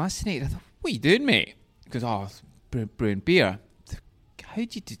was fascinated. I thought, "What are you doing, mate?" He goes, "Oh, brewing beer." How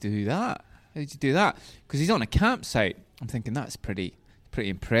did you do that? How did you do that? Because he's on a campsite. I'm thinking, that's pretty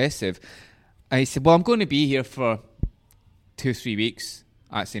impressive. And he said, well, I'm going to be here for 2 or 3 weeks.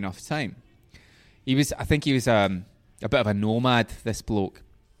 That's enough time. I think he was a bit of a nomad, this bloke.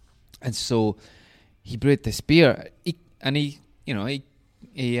 And so he brewed this beer. He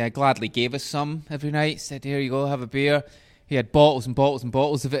gladly gave us some every night. Said, here you go, have a beer. He had bottles and bottles and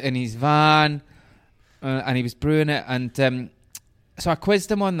bottles of it in his van. And he was brewing it. And so I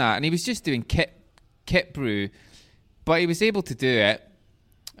quizzed him on that. And he was just doing kit brew. But he was able to do it,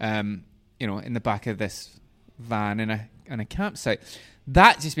 in the back of this van in a campsite.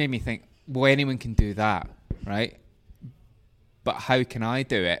 That just made me think, well, anyone can do that, right? But how can I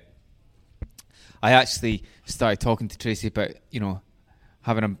do it? I actually started talking to Tracy about,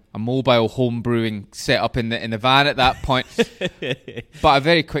 having a mobile home brewing set up in the van at that point. But I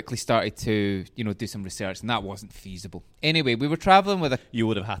very quickly started to, do some research, and that wasn't feasible. Anyway, we were traveling with You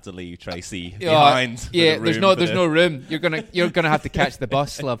would have had to leave Tracy behind. Yeah, there's no room. You're gonna have to catch the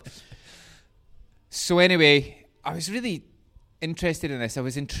bus, love. So anyway, I was really interested in this. I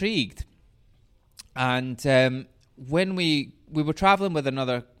was intrigued, and when we were traveling with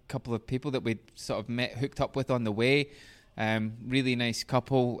another couple of people that we'd sort of hooked up with on the way. Really nice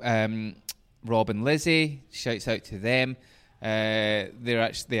couple, Rob and Lizzie. Shouts out to them. They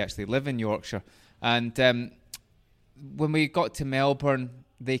actually live in Yorkshire, and when we got to Melbourne,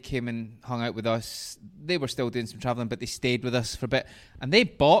 they came and hung out with us. They were still doing some travelling, but they stayed with us for a bit, and they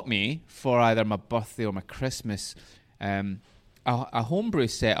bought me for either my birthday or my Christmas a homebrew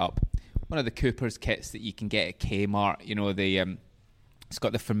setup, one of the Cooper's kits that you can get at Kmart. It's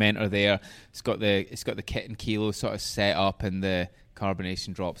got the fermenter there. It's got the kit and kilo sort of set up, and the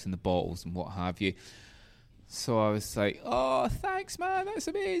carbonation drops in the bottles and what have you. So I was like, "Oh, thanks, man. That's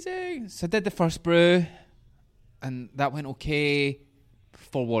amazing." So I did the first brew, and that went okay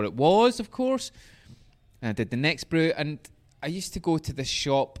for what it was, of course. And I did the next brew, and I used to go to this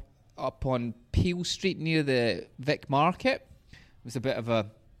shop up on Peel Street near the Vic Market. It was a bit of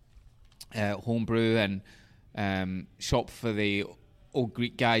a homebrew and shop for the old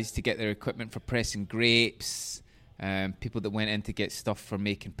Greek guys to get their equipment for pressing grapes, people that went in to get stuff for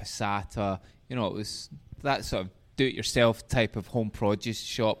making passata. It was that sort of do-it-yourself type of home produce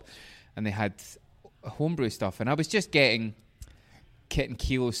shop, and they had homebrew stuff. And I was just getting kit and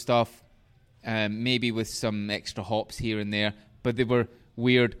kilo stuff, maybe with some extra hops here and there, but they were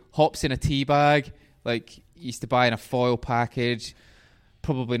weird. Hops in a tea bag, like you used to buy in a foil package,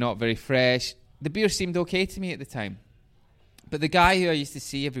 probably not very fresh. The beer seemed okay to me at the time. But the guy who I used to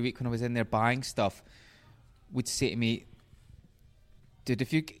see every week when I was in there buying stuff would say to me, dude,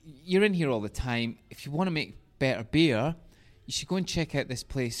 if you're in here all the time, if you want to make better beer, you should go and check out this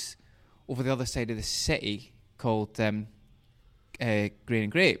place over the other side of the city called Grain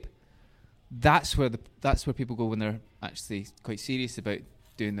and Grape. That's where people go when they're actually quite serious about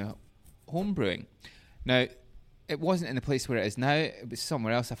doing the home brewing. Now, it wasn't in the place where it is now. It was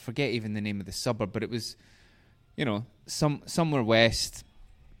somewhere else. I forget even the name of the suburb, but it was, somewhere west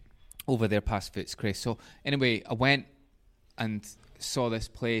over there past Footscray. So anyway, I went and saw this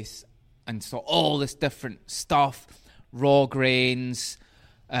place and saw all this different stuff, raw grains,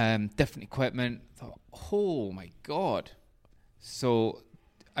 different equipment. I thought, oh my God. So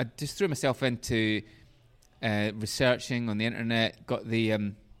I just threw myself into researching on the internet, got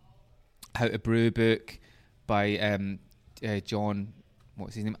the How to Brew book by John.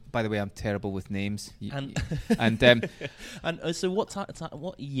 What's his name? By the way, I'm terrible with names. And so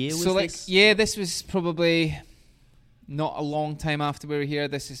what year was this? Yeah, this was probably not a long time after we were here.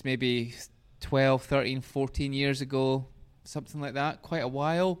 This is maybe 12, 13, 14 years ago, something like that. Quite a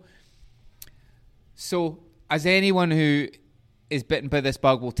while. So, as anyone who is bitten by this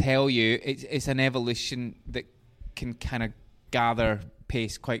bug will tell you, it's an evolution that can kind of gather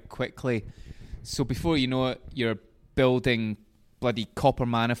pace quite quickly. So before you know it, you're building bloody copper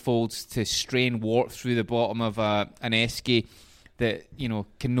manifolds to strain wort through the bottom of an esky that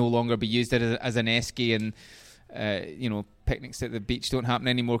can no longer be used as an esky, and picnics at the beach don't happen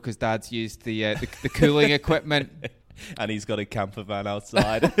anymore because Dad's used the cooling equipment. And he's got a camper van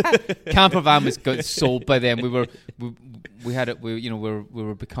outside. Camper van was sold by then. We had it. We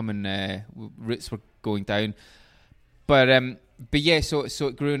were becoming roots were going down, but yeah. So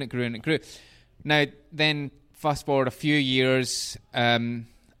it grew and it grew and it grew. Now then, fast forward a few years, and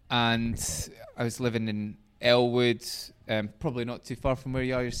I was living in Elwood, probably not too far from where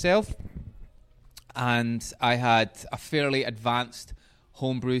you are yourself, and I had a fairly advanced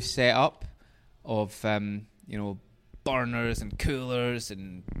homebrew setup of burners and coolers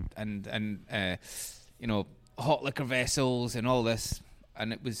and hot liquor vessels and all this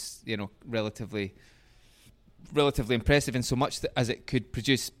and it was, relatively impressive in so much that as it could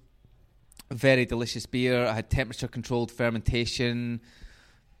produce very delicious beer. I had temperature controlled fermentation,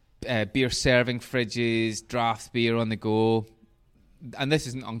 beer serving fridges, draft beer on the go, and this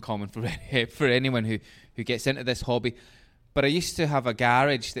isn't uncommon for anyone who gets into this hobby. But I used to have a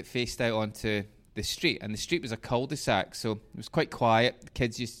garage that faced out onto the street, and the street was a cul-de-sac, so it was quite quiet. The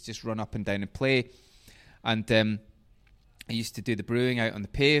kids used to just run up and down and play, and I used to do the brewing out on the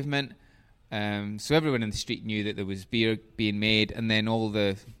pavement. So everyone in the street knew that there was beer being made, and then all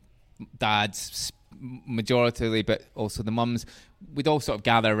the dads, majoritarily, but also the mums, we'd all sort of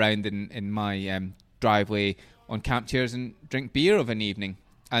gather around in my driveway on camp chairs and drink beer of an evening.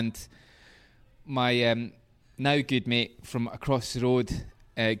 And my now good mate from across the road,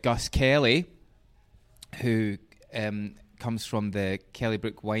 Gus Kelly, who comes from the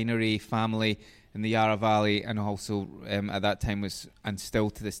Kellybrook Winery family in the Yarra Valley, and also at that time was, and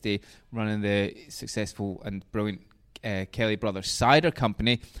still to this day, running the successful and brilliant Kelly Brothers Cider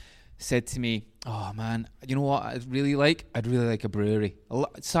Company, said to me, "Oh man, you know what I'd really like a brewery.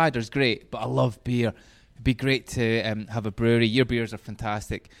 Cider's great, but I love beer. It'd be great to have a brewery. Your beers are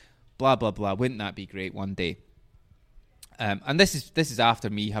fantastic. Blah blah blah. Wouldn't that be great one day?" And this is after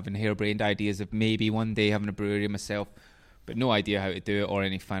me having harebrained ideas of maybe one day having a brewery myself, but no idea how to do it or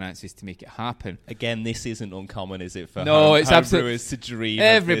any finances to make it happen. Again, this isn't uncommon, is it? For it's absolutely brewers to dream.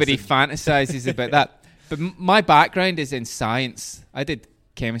 Everybody fantasizes about that. But my background is in science. I did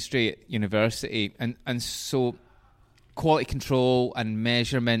chemistry at university, and so quality control and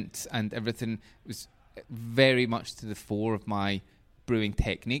measurement and everything was very much to the fore of my brewing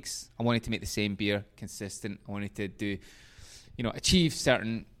techniques. I wanted to make the same beer consistent. I wanted to do, achieve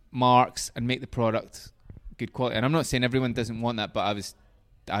certain marks and make the product good quality. And I'm not saying everyone doesn't want that, but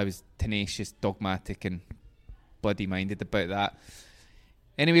I was tenacious, dogmatic, and bloody minded about that.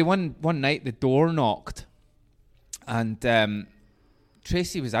 Anyway, one night the door knocked, and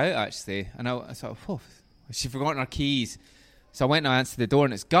Tracy was out actually, and I thought, she'd forgotten her keys. So I went and answered the door,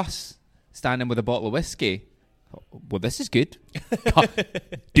 and it's Gus standing with a bottle of whiskey. Well, this is good.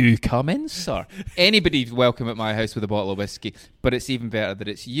 Do come in, sir. Anybody's welcome at my house with a bottle of whiskey, but it's even better that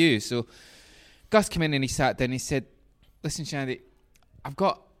it's you. So Gus came in and he sat down and he said, "Listen, Shandy, I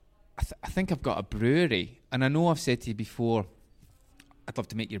think I've got a brewery, and I know I've said to you before, I'd love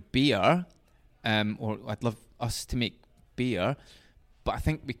to make your beer, or I'd love us to make beer, but I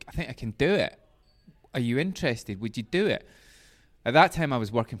think I can do it. Are you interested? Would you do it?" At that time, I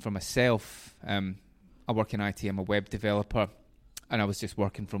was working for myself. I work in IT. I'm a web developer, and I was just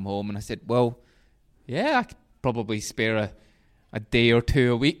working from home. And I said, "Well, yeah, I could probably spare a day or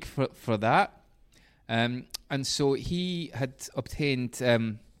two a week for that." And so he had obtained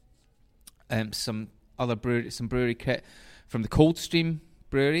some brewery kit from the Coldstream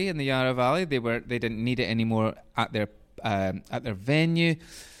Brewery in the Yarra Valley. They didn't need it anymore at their venue.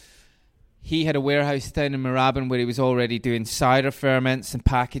 He had a warehouse down in Moorabbin where he was already doing cider ferments and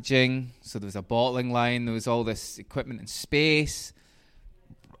packaging. So there was a bottling line. There was all this equipment and space.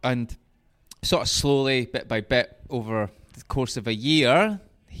 And sort of slowly, bit by bit, over the course of a year,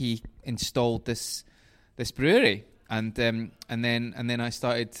 he installed this brewery. And then I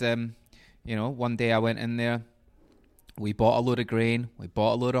started, one day I went in there. We bought a load of grain. We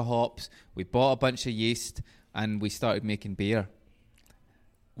bought a load of hops. We bought a bunch of yeast. And we started making beer.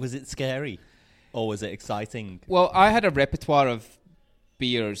 Was it scary or was it exciting? Well, I had a repertoire of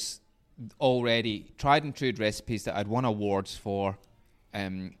beers already, tried and true recipes that I'd won awards for,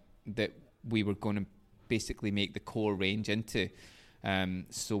 that we were going to basically make the core range into.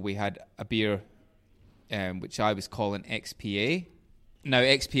 So we had a beer which I was calling XPA. Now,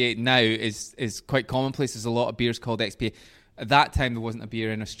 XPA now is quite commonplace. There's a lot of beers called XPA. At that time, there wasn't a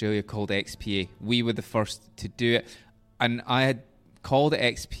beer in Australia called XPA. We were the first to do it. And I had called it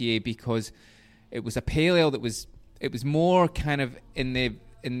XPA because it was a pale ale that was more kind of in the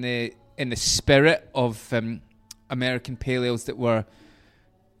spirit of American pale ales that were,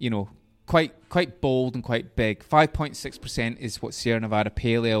 quite bold and quite big. 5.6% is what Sierra Nevada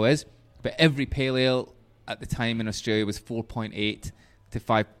pale ale is, but every pale ale at the time in Australia was 4.8 to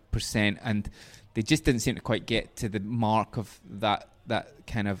 5%, and they just didn't seem to quite get to the mark of that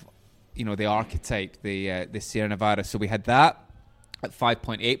kind of, the archetype, the Sierra Nevada. So we had that at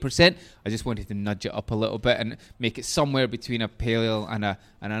 5.8%. I just wanted to nudge it up a little bit and make it somewhere between a pale ale and an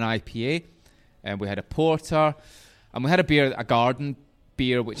IPA. And we had a porter, and we had a Gargan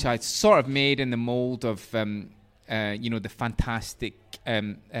beer, which I sort of made in the mold of, the fantastic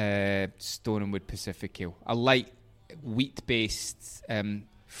Stone and Wood Pacific Ale, a light wheat-based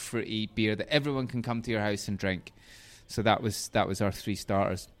fruity beer that everyone can come to your house and drink. So that was our 3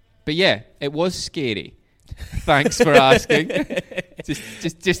 starters. But yeah, it was scary. Thanks for asking.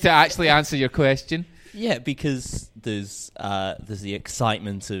 just to actually answer your question. Yeah, because there's the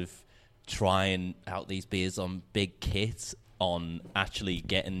excitement of trying out these beers on big kit, on actually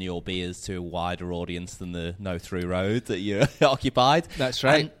getting your beers to a wider audience than the no-through road that you're occupied. That's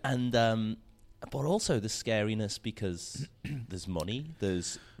right. And but also the scariness, because there's money,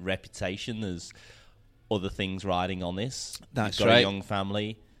 there's reputation, there's other things riding on this. That's You've got right. a young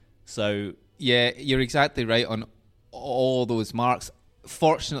family. So yeah, you're exactly right on all those marks.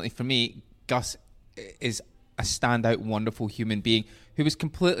 Fortunately for me, Gus is a standout, wonderful human being who was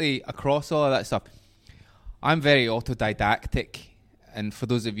completely across all of that stuff. I'm very autodidactic, and for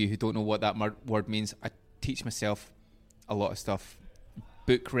those of you who don't know what that word means, I teach myself a lot of stuff,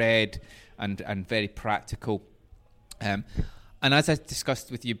 book read, and very practical. And as I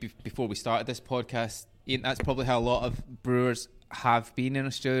discussed with you before we started this podcast, Ian, that's probably how a lot of brewers have been in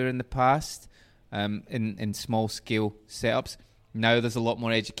Australia in the past, in small scale setups. Now there's a lot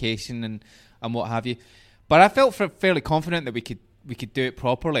more education and what have you. But I felt fairly confident that we could do it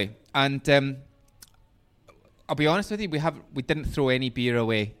properly. And I'll be honest with you, we didn't throw any beer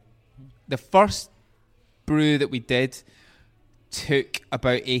away. The first brew that we did took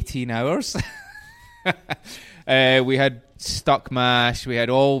about 18 hours. We had stuck mash, we had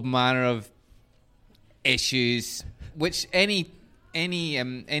all manner of issues, which any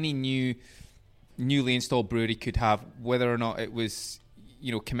newly installed brewery could have, whether or not it was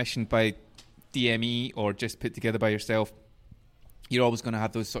commissioned by DME or just put together by yourself. You're always going to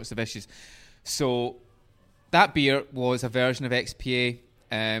have those sorts of issues. So that beer was a version of XPA.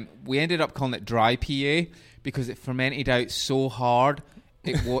 We ended up calling it dry PA because it fermented out so hard.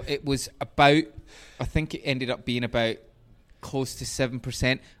 It was about, I think it ended up being about close to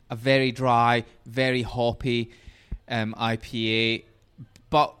 7%, a very dry, very hoppy IPA.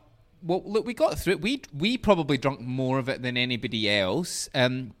 But look, we got through it. We probably drunk more of it than anybody else,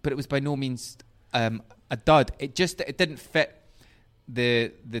 but it was by no means a dud. It didn't fit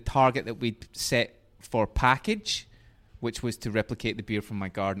the target that we'd set for package, which was to replicate the beer from my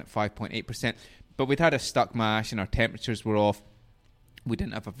garden at 5.8%. But we'd had a stuck mash and our temperatures were off. We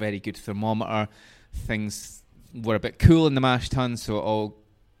didn't have a very good thermometer. Things were a bit cool in the mash tun, so it all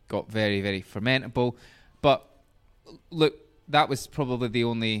got very, very fermentable. But look, that was probably the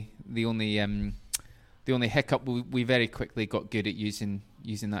only hiccup. We very quickly got good at using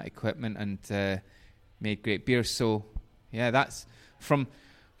that equipment and made great beer. So yeah, that's from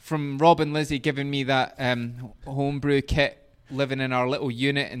Rob and Lizzie giving me that homebrew kit, living in our little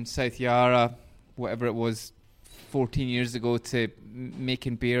unit in South Yarra, whatever it was, 14 years ago, to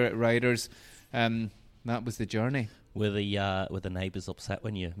making beer at Riders. That was the journey. Were the neighbours upset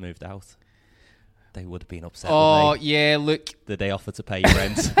when you moved out? They would have been upset. Oh yeah, look. Did they offer to pay you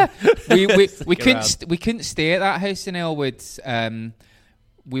rent? we couldn't stay at that house in Elwood.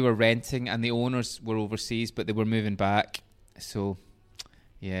 We were renting, and the owners were overseas, but they were moving back. So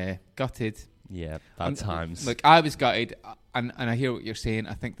yeah, gutted. Yeah, bad times. Look, I was gutted, and I hear what you're saying.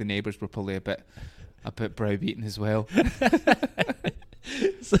 I think the neighbours were probably a bit browbeaten as well.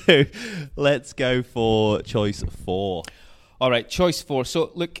 So let's go for choice 4. All right, choice 4.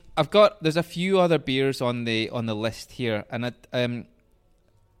 So look, there's a few other beers on the list here, and I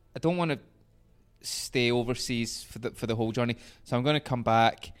don't want to stay overseas for the whole journey. So I'm going to come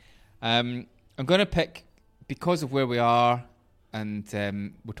back. I'm going to pick, because of where we are, and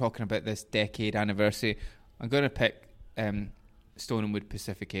we're talking about this decade anniversary, I'm going to pick Stone and Wood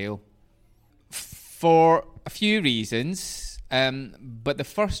Pacific Ale for a few reasons. But the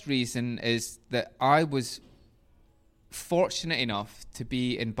first reason is that I was fortunate enough to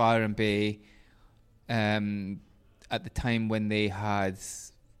be in Byron Bay at the time when they had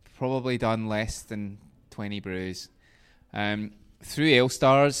probably done less than 20 brews. Through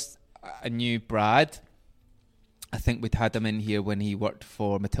AleStars, I knew Brad. I think we'd had him in here when he worked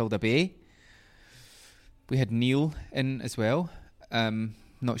for Matilda Bay. We had Neil in as well.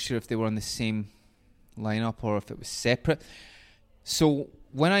 Not sure if they were on the same lineup or if it was separate. So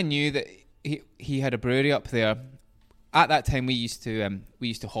when I knew that he had a brewery up there, at that time we used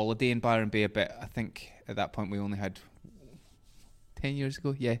to holiday in Byron Bay a bit. I think at that point we only had 10 years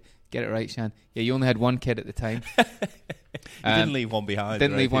ago. Yeah, get it right, Shan. Yeah, you only had one kid at the time. You didn't leave one behind.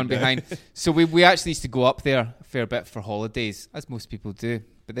 Didn't leave one behind. So we actually used to go up there a fair bit for holidays, as most people do.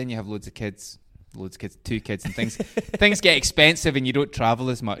 But then you have loads of kids, 2 kids, and things get expensive and you don't travel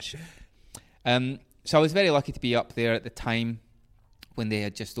as much. So I was very lucky to be up there at the time when they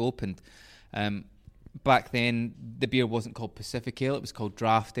had just opened. Back then, the beer wasn't called Pacific Ale, it was called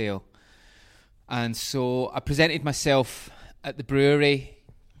Draft Ale. And so I presented myself at the brewery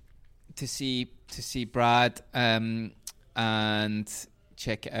to see Brad and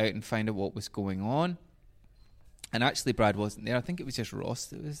check it out and find out what was going on. And actually Brad wasn't there. I think it was just Ross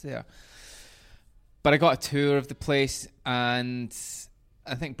that was there. But I got a tour of the place, and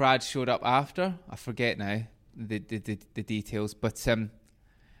I think Brad showed up after. I forget now the details. But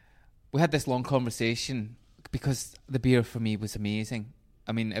we had this long conversation because the beer for me was amazing.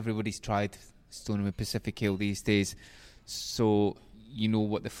 I mean, everybody's tried Stonewood Pacific Ale these days, so you know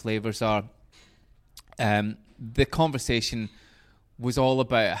what the flavours are. The conversation was all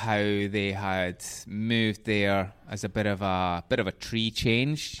about how they had moved there as a bit of a tree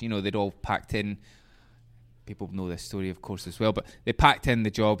change. You know, they'd all packed in. People know this story, of course, as well. But they packed in the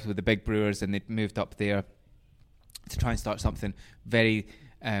jobs with the big brewers, and they'd moved up there to try and start something very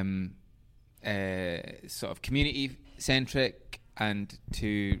sort of community centric, and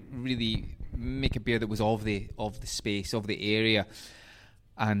to really make a beer that was of the space, of the area.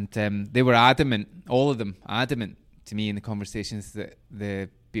 And they were adamant, all of them adamant to me in the conversations, that the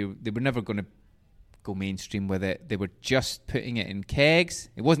beer, they were never going to go mainstream with it. They were just putting it in kegs.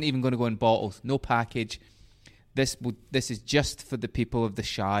 It wasn't even going to go in bottles, no package. This is just for the people of the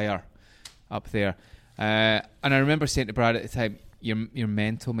Shire up there. And I remember saying to Brad at the time, You're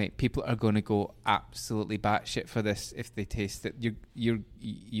mental, mate. People are going to go absolutely batshit for this if they taste it.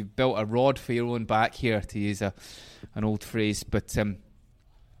 You've built a rod for your own back here, to use an old phrase. But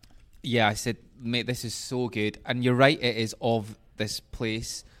yeah, I said, mate, this is so good. And you're right, it is of this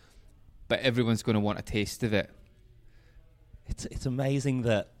place, but everyone's going to want a taste of it. It's amazing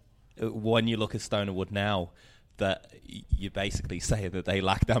that when you look at Stoner Wood now, that you're basically saying that they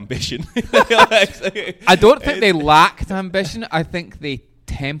lacked ambition. I don't think they lacked ambition. I think they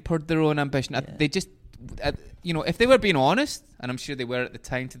tempered their own ambition. Yeah. They just, if they were being honest, and I'm sure they were at the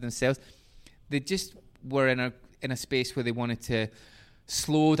time to themselves, they just were in a space where they wanted to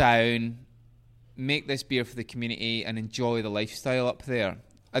slow down, make this beer for the community, and enjoy the lifestyle up there.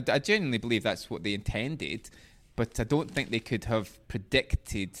 I genuinely believe that's what they intended, but I don't think they could have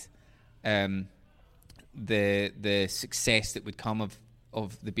predicted the success that would come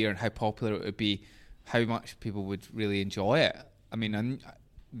of the beer, and how popular it would be, how much people would really enjoy it. I mean,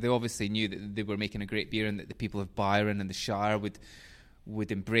 they obviously knew that they were making a great beer, and that the people of Byron and the Shire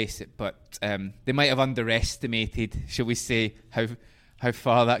would embrace it, but they might have underestimated, shall we say, how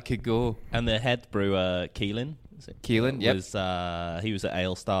far that could go. And the head brewer, Keelan, yep. He was at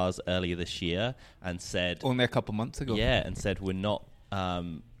Ale Stars earlier this year and said, only a couple months ago, and said, we're not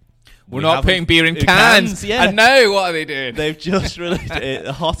putting beer in cans. Yeah. And now what are they doing? They've just released it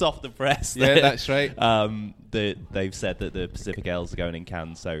hot off the press. Yeah, that's right. They've said that the Pacific Ales are going in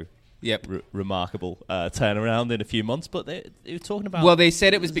cans, so yep. Remarkable turnaround in a few months. But they were talking about... Well, they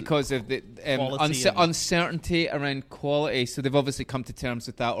said it was because of the uncertainty around quality. So they've obviously come to terms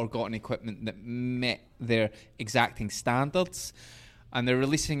with that, or gotten equipment that met their exacting standards. And they're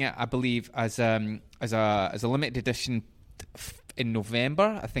releasing it, I believe, as a limited edition in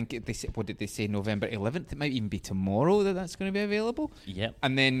November. I think they said, what did they say, November 11th? It might even be tomorrow that's going to be available. Yep.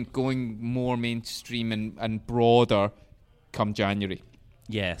 And then going more mainstream and broader come January.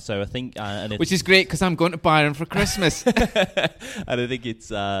 Yeah, so I think... which is great, because I'm going to Byron for Christmas. And I think it's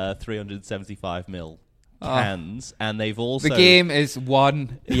 375ml cans, and they've also... The game is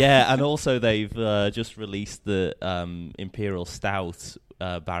won. Yeah, and also they've just released the Imperial Stout,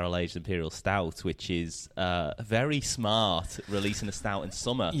 barrel-aged Imperial Stout, which is very smart, releasing a stout in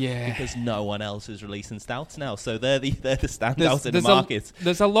summer, because no one else is releasing stouts now. So they're the standouts in the market.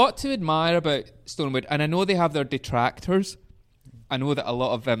 There's a lot to admire about Stonewood, and I know they have their detractors. I know that a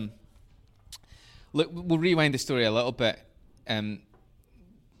lot of them... Look, we'll rewind the story a little bit,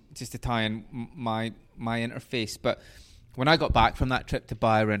 just to tie in my interface. But when I got back from that trip to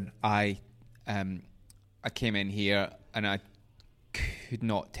Byron, I came in here, and I could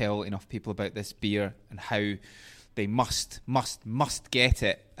not tell enough people about this beer and how they must get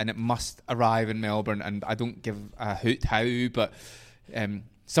it, and it must arrive in Melbourne. And I don't give a hoot how, but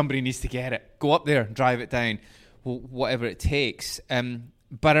somebody needs to get it. Go up there and drive it down. Whatever it takes.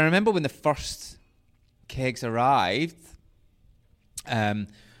 But I remember when the first kegs arrived, a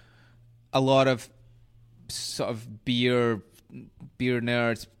lot of sort of beer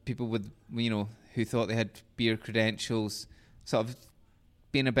nerds, people with, who thought they had beer credentials, sort of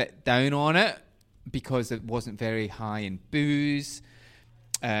being a bit down on it because it wasn't very high in booze.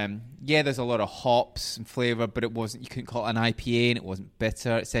 There's a lot of hops and flavour, but it wasn't. You couldn't call it an IPA, and it wasn't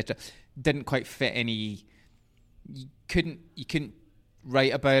bitter, etc. Didn't quite fit any. You couldn't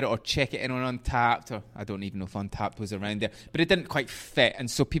write about it or check it in on Untapped, or I don't even know if Untapped was around there, but it didn't quite fit, and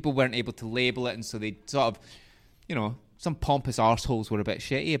so people weren't able to label it, and so they sort of, some pompous arseholes were a bit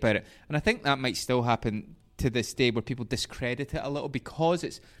shitty about it. And I think that might still happen to this day, where people discredit it a little because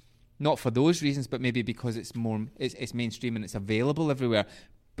it's not for those reasons, but maybe because it's mainstream and it's available everywhere.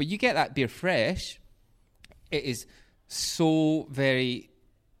 But you get that beer fresh, it is so very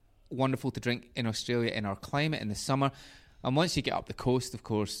wonderful to drink in Australia in our climate in the summer. And once you get up the coast, of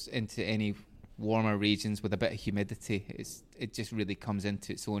course, into any warmer regions with a bit of humidity, it just really comes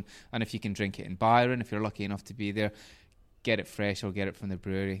into its own. And if you can drink it in Byron, if you're lucky enough to be there, get it fresh or get it from the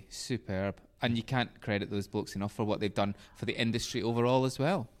brewery. Superb. And you can't credit those blokes enough for what they've done for the industry overall as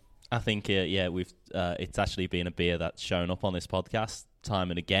well. I think, we've it's actually been a beer that's shown up on this podcast time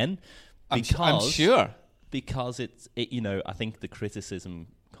and again. I'm sure. Because I think the criticism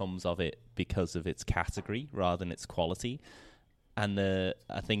comes of it because of its category rather than its quality. And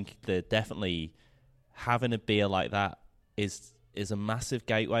I think that definitely having a beer like that is a massive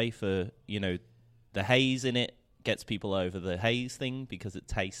gateway for, the haze in it gets people over the haze thing because it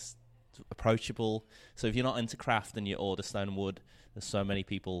tastes approachable. So if you're not into craft and you order Stone and Wood, there's so many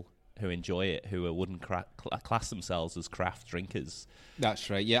people who enjoy it who wouldn't class themselves as craft drinkers. That's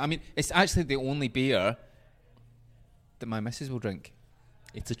right, yeah. I mean, it's actually the only beer that my missus will drink.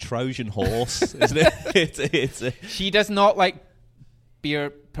 It's a Trojan horse, isn't it? She does not like beer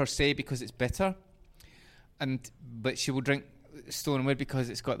per se because it's bitter, but she will drink Stone and Wood because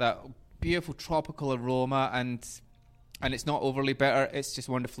it's got that beautiful tropical aroma and it's not overly bitter. It's just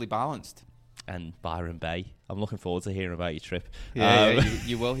wonderfully balanced. And Byron Bay. I'm looking forward to hearing about your trip.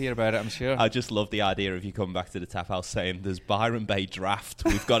 You will hear about it, I'm sure. I just love the idea of you coming back to the Taphouse saying, there's Byron Bay draft.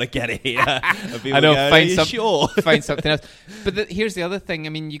 We've got to get it here. I know, find something else. But here's the other thing. I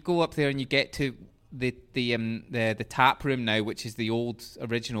mean, you go up there and you get to the tap room now, which is the old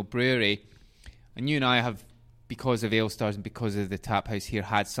original brewery. And you and I have, because of Ale Stars and because of the Tap House here,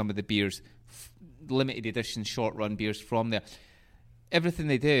 had some of the beers, limited edition, short run beers from there. Everything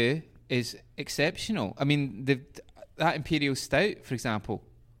they do is exceptional. I mean, that Imperial Stout, for example,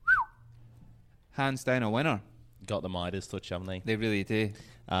 hands down a winner. Got the Midas touch, haven't they? They really do.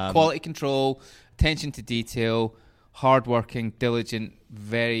 Quality control, attention to detail, hard-working, diligent,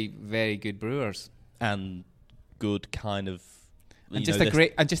 very, very good brewers, and good kind of, just a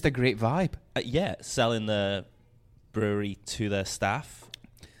great vibe. Selling the brewery to their staff,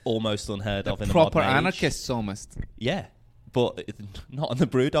 almost unheard of in the proper modern age. Anarchists, almost. Yeah. But not in the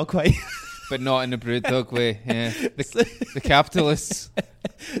Brewdog way. But not in the Brewdog way, yeah. The capitalists.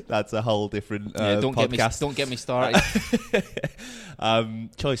 That's a whole different podcast. Don't get me started.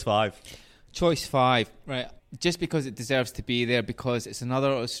 Choice 5. Choice 5, right. Just because it deserves to be there, because it's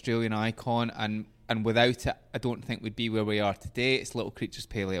another Australian icon, and without it, I don't think we'd be where we are today. It's Little Creatures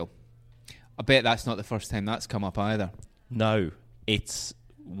Pale Ale. I bet that's not the first time that's come up either. No, it's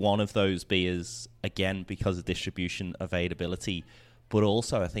one of those beers, again, because of distribution availability, but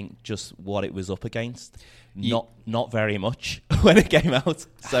also I think just what it was up against, not very much when it came out.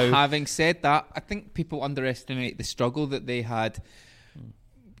 So, having said that, I think people underestimate the struggle that they had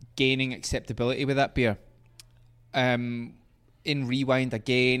gaining acceptability with that beer. In Rewind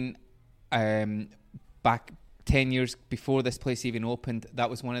again, back 10 years before this place even opened, that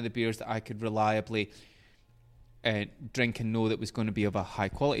was one of the beers that I could reliably drink and know that was going to be of a high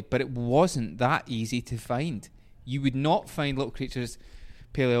quality, but it wasn't that easy to find. You would not find Little Creatures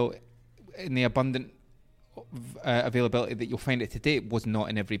Pale Ale in the abundant availability that you'll find it today. It was not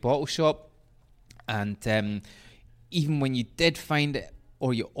in every bottle shop, and even when you did find it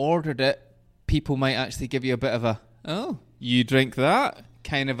or you ordered it, people might actually give you a bit of a, oh, you drink that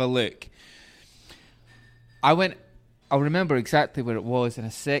kind of a look. I remember exactly where it was in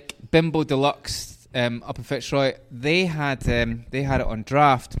a sec. Bimbo Deluxe up in Fitzroy, they had it on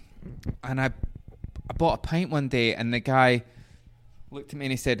draft, and I bought a pint one day, and the guy looked at me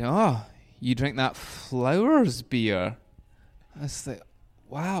and he said, "Oh, you drink that Flowers beer?" I was like,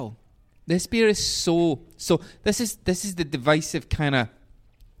 "Wow, this beer is so." This is the divisive kind of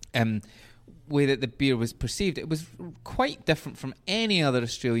way that the beer was perceived. It was quite different from any other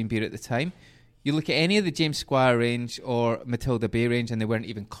Australian beer at the time. You look at any of the James Squire range or Matilda Bay range, and they weren't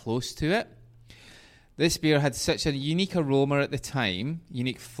even close to it. This beer had such a unique aroma at the time,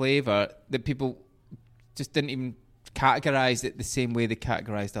 unique flavour, that people just didn't even categorise it the same way they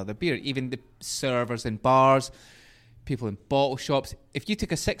categorised other beer. Even the servers in bars, people in bottle shops. If you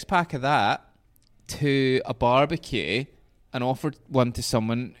took a 6-pack of that to a barbecue and offered one to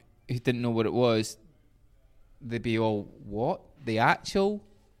someone who didn't know what it was, they'd be all, "What? The actual?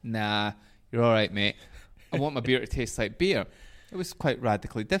 Nah, you're all right, mate. I want my beer to taste like beer." It was quite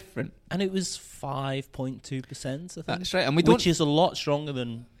radically different. And it was 5.2%, I think. That's right. And which is a lot stronger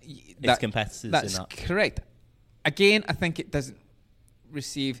than its competitors. That's in that. Correct. Again, I think it doesn't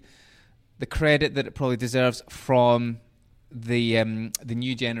receive the credit that it probably deserves from the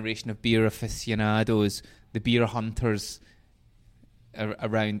new generation of beer aficionados, the beer hunters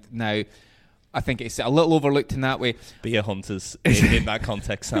around now. I think it's a little overlooked in that way. Beer hunters in that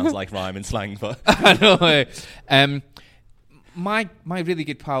context sounds like rhyming slang, but I know. My really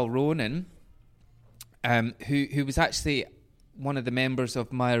good pal Ronan, who was actually one of the members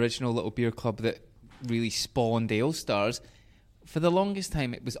of my original little beer club that really spawned Ale Stars, for the longest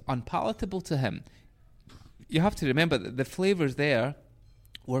time it was unpalatable to him. You have to remember that the flavours there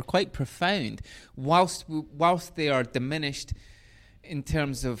were quite profound, whilst they are diminished in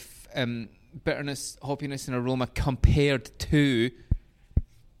terms of bitterness, hoppiness and aroma compared to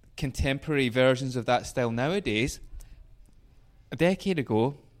contemporary versions of that style nowadays. A decade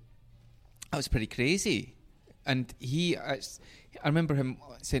ago, that was pretty crazy. And I remember him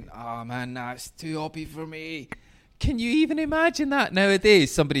saying, "Oh man, that's too hoppy for me." Can you even imagine that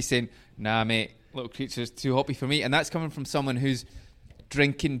nowadays? Somebody saying, "Nah mate, Little Creature's too hoppy for me." And that's coming from someone who's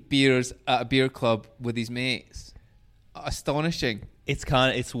drinking beers at a beer club with his mates. Astonishing.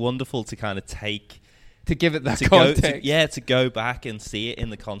 It's wonderful to kind of to give it that context. To go back and see it in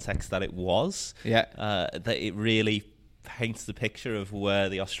the context that it was. Yeah. That it really paints the picture of where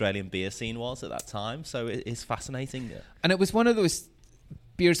the Australian beer scene was at that time. So it's fascinating. And it was one of those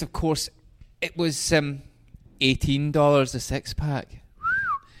beers, of course, it was $18 a six pack,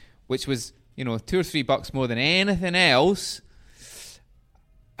 which was, $2 or $3 more than anything else.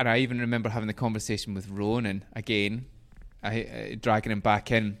 And I even remember having the conversation with Ronan again, dragging him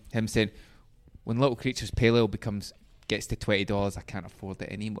back in, him saying, when Little Creatures Pale Ale gets to $20, I can't afford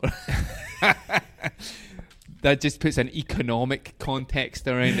it anymore. That just puts an economic context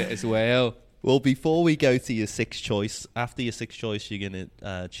around it as well. Well, before we go to your sixth choice, after your sixth choice, you're going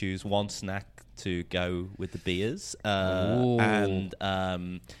to choose one snack to go with the beers. And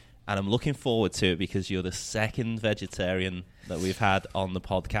I'm looking forward to it because you're the second vegetarian that we've had on the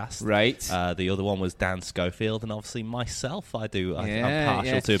podcast. Right. The other one was Dan Schofield, and obviously myself. I'm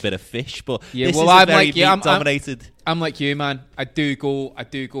partial to a bit of fish, but this is I'm very like you. meat-dominated. I'm like you, man. I do go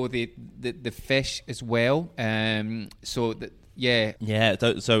the fish as well. So that. Yeah.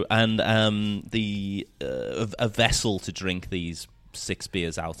 So a vessel to drink these 6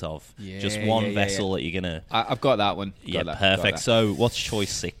 beers out of. Just one vessel that you're gonna. I've got that one. Perfect. So what's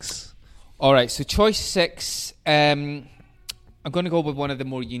choice 6? All right. So choice 6. I'm going to go with one of the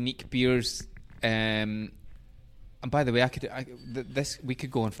more unique beers. And by the way, we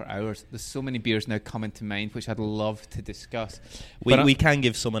could go on for hours. There's so many beers now coming to mind, which I'd love to discuss. We can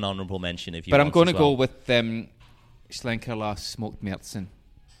give some an honourable mention if you. But want I'm going to go with Schlenkerla Smoked Märzen.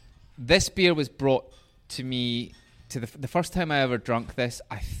 This beer was brought to me to the first time I ever drank this.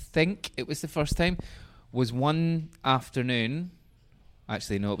 I think it was the first time. Was one afternoon.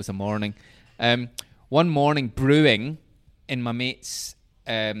 Actually, no, it was a morning. One morning brewing in my mate's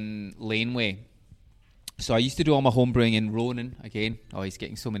laneway. So I used to do all my home brewing in Ronan again. Oh, he's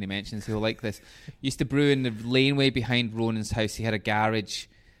getting so many mentions. He'll like this. Used to brew in the laneway behind Ronan's house. He had a garage,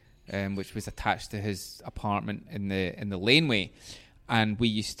 which was attached to his apartment in the laneway, and we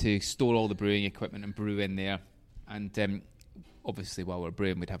used to store all the brewing equipment and brew in there. And obviously, while we were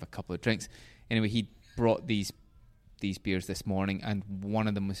brewing, we'd have a couple of drinks. Anyway, he brought these beers this morning, and one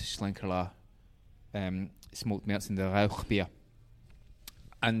of them was Schlenkerla Smoked Märzen, the Rauchbier.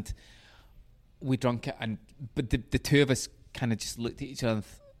 And we drank it, but the two of us kind of just looked at each other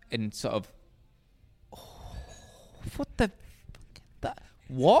and sort of,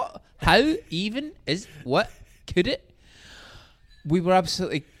 what? How even is what? Could it? We were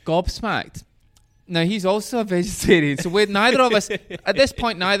absolutely gobsmacked. Now he's also a vegetarian, so neither of us at this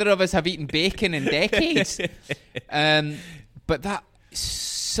point have eaten bacon in decades. But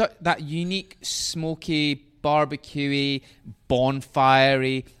that unique, smoky, barbecuey,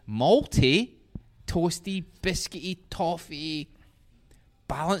 bonfirey, malty, toasty, biscuity, toffee,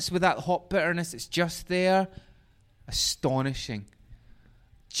 balanced with that hot bitterness, it's just there. Astonishing.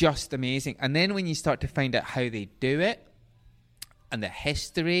 Just amazing. And then when you start to find out how they do it, and the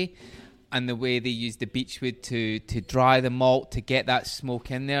history, and the way they use the beechwood to dry the malt to get that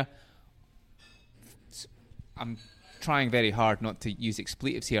smoke in there, I'm trying very hard not to use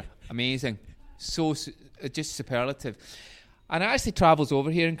expletives here. Amazing. So just superlative. And it actually travels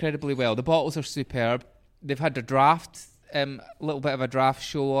over here incredibly well. The bottles are superb. They've had a draft, a little bit of a draft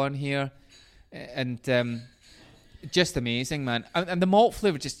show on here. And just amazing, man. And the malt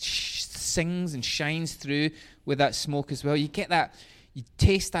flavour just sings and shines through with that smoke as well. You get that, you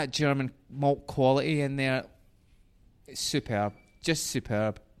taste that German malt quality in there. It's superb, just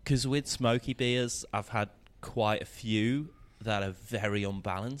superb. Because with smoky beers, I've had quite a few that are very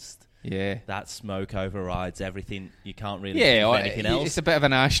unbalanced. Yeah. That smoke overrides everything. You can't really think of anything else. It's a bit of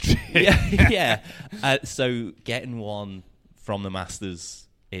an ashtray. Yeah. So getting one from the Masters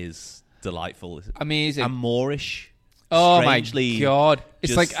is delightful. Amazing. And Moorish. Oh my God.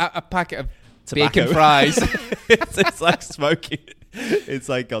 It's like a packet of bacon fries. it's like smoky. It's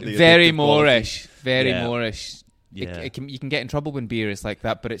like got the very Moorish. Very Yeah. Moorish. Yeah. You can get in trouble when beer is like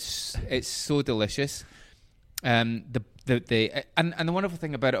that, but it's so delicious. The wonderful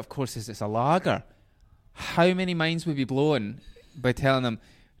thing about it, of course, is it's a lager. How many minds would be blown by telling them,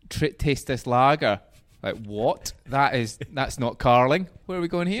 taste this lager? Like, what? That's not Carling. Where are we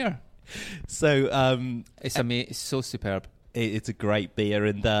going here? So It's so superb. it's a great beer.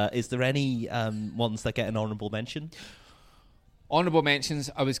 And is there any ones that get an honourable mention? Honourable mentions,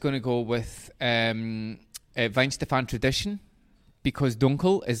 I was going to go with Weinstefan Tradition, because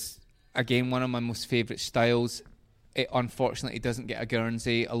Dunkel is, again, one of my most favourite styles. It unfortunately doesn't get a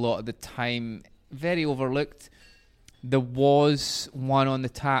Guernsey a lot of the time. Very overlooked. There was one on the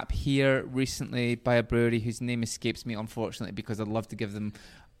tap here recently by a brewery whose name escapes me, unfortunately, because I'd love to give them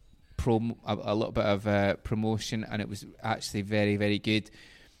a little bit of promotion, and it was actually very, very good.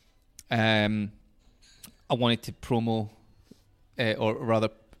 I wanted to promo, or rather,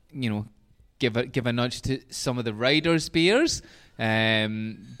 give a nudge to some of the Riders beers,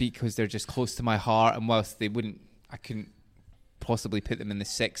 because they're just close to my heart, and whilst I couldn't possibly put them in the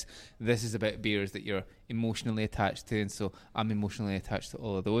 6. This is about beers that you're emotionally attached to, and so I'm emotionally attached to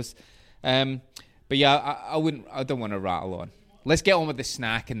all of those. But yeah, I don't want to rattle on. Let's get on with the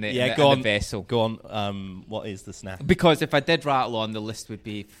snack and the vessel. Go on. What is the snack? Because if I did rattle on, the list would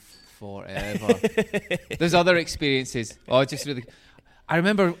be forever. There's other experiences. I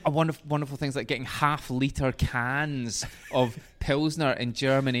remember wonderful things like getting half-litre cans of Pilsner in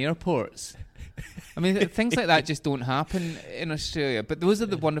German airports. I mean, things like that just don't happen in Australia. But those are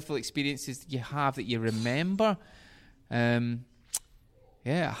the wonderful experiences you have that you remember. A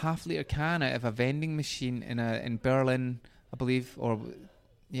half-litre can out of a vending machine in Berlin, I believe, I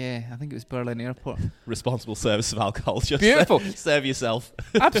think it was Berlin Airport. Responsible service of alcohol. Just beautiful. Serve yourself.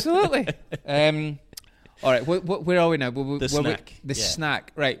 Absolutely. All right, where are we now? The snack.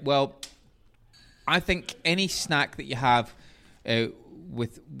 Snack. Right, well, I think any snack that you have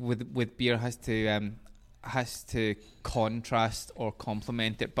with beer has to contrast or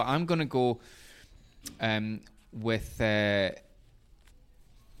complement it. But I'm going to go with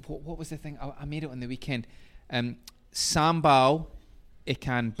what was the thing? I made it on the weekend. Sambal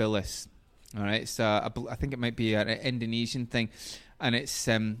ikan bilis. All right, so I think it might be an Indonesian thing, and it's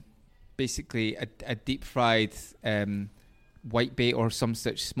basically a deep fried whitebait or some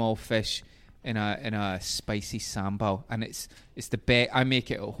such small fish in a spicy sambal, and it's the best. I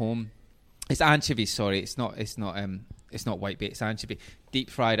make it at home. It's anchovy. Sorry, it's not whitebait. It's anchovy, deep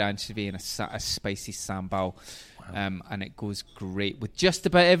fried anchovy in a spicy sambal, and it goes great with just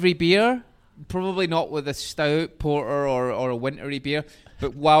about every beer. Probably not with a stout, porter, or a wintry beer,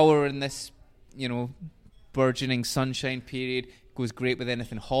 but while we're in this, burgeoning sunshine period, it goes great with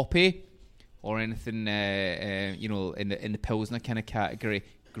anything hoppy or anything, in the Pilsner kind of category.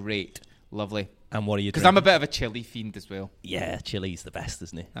 Great. Lovely. And what are you? Because I'm a bit of a chili fiend as well. Yeah, chili's the best,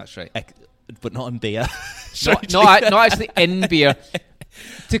 isn't it? That's right. But not in beer. not actually in beer.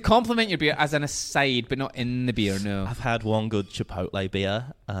 To complement your beer as an aside, but not in the beer. No. I've had one good Chipotle beer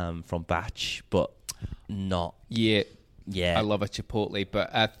from Batch, but not. Yeah. I love a Chipotle, but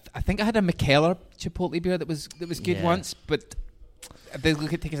I think I had a McKellar Chipotle beer that was good once, but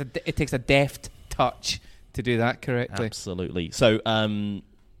it takes a deft touch to do that correctly. Absolutely. So,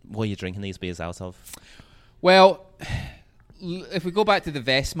 what are you drinking these beers out of? Well, if we go back to the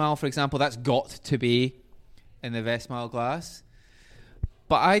Vestmalle, for example, that's got to be in the Vestmalle glass.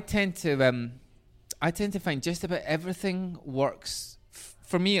 But I tend to find just about everything works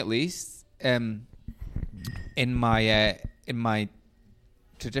for me, at least, in my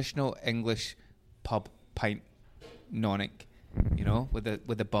traditional English pub pint nonic,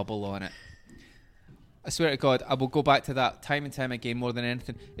 with a bubble on it. I swear to God, I will go back to that time and time again more than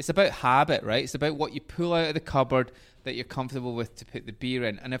anything. It's about habit, right? It's about what you pull out of the cupboard that you're comfortable with to put the beer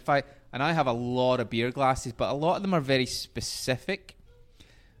in. And I have a lot of beer glasses, but a lot of them are very specific.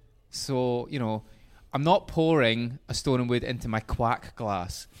 So, I'm not pouring a Stone and Wood into my quack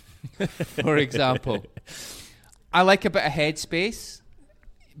glass, for example. I like a bit of headspace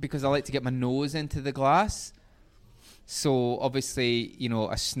because I like to get my nose into the glass. So obviously,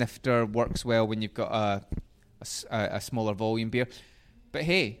 a snifter works well when you've got a smaller volume beer. But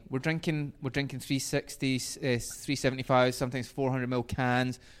hey, we're drinking 360s, 375s, sometimes 400ml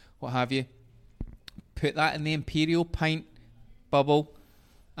cans, what have you. Put that in the Imperial pint bubble,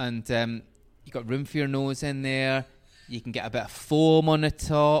 and you got room for your nose in there. You can get a bit of foam on the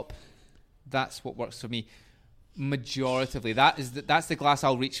top. That's what works for me. Majoritively, that's the glass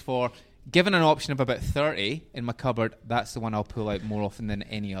I'll reach for. Given an option of about 30 in my cupboard, that's the one I'll pull out more often than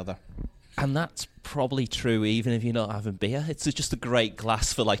any other. And that's probably true even if you're not having beer. It's just a great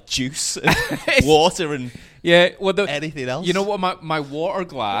glass for like juice and water and anything else. You know what? My water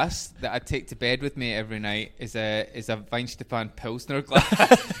glass that I take to bed with me every night is a Weinstefan Pilsner glass.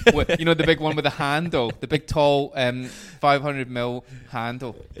 You know, the big one with the handle, the big tall 500ml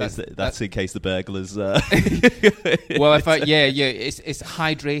handle. That's in case the burglars. Well, it's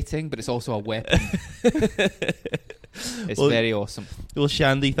hydrating, but it's also a weapon. It's very awesome. Well,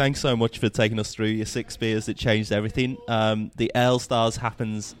 Shandy, thanks so much for taking us through your 6 beers that changed everything. The Aleczar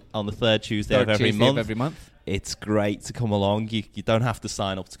happens on the third Tuesday of every month. It's great to come along. You don't have to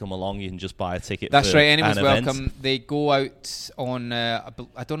sign up to come along. You can just buy a ticket. That's right. Anyone's welcome. They go out on I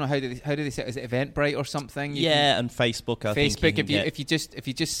don't know how do they say, is it Eventbrite or something? And Facebook. I think if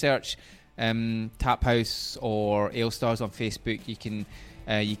you just search Taphouse or Aleczar on Facebook, you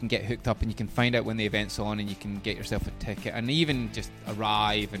can get hooked up and you can find out when the event's on and you can get yourself a ticket and even just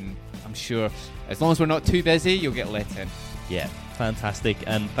arrive, and I'm sure as long as we're not too busy, you'll get let in. Yeah, fantastic.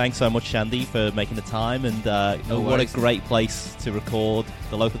 And thanks so much, Shandy, for making the time. And what a great place to record,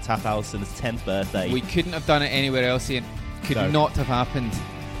 the local Taphouse and its 10th birthday. We couldn't have done it anywhere else, Ian. Could not have happened.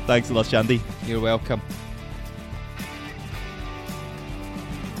 Thanks a lot, Shandy. You're welcome.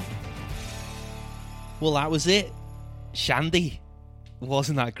 Well, that was it. Shandy.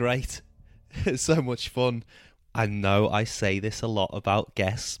 Wasn't that great? So much fun. I know I say this a lot about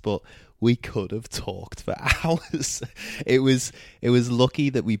guests, but we could have talked for hours. It was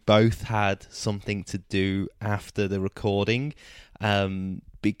lucky that we both had something to do after the recording,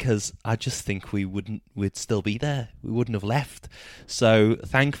 because I just think we'd still be there. We wouldn't have left. So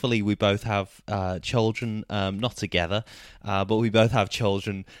thankfully we both have children, not together, but we both have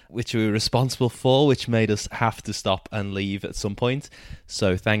children which we were responsible for, which made us have to stop and leave at some point.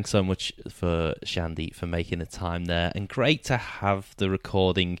 So thanks so much for Shandy for making the time there, and great to have the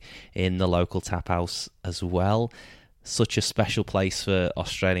recording in the local tap house as well. Such a special place for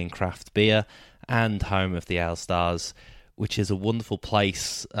Australian craft beer and home of the Aleczars, which is a wonderful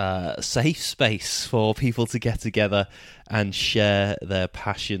place, safe space for people to get together and share their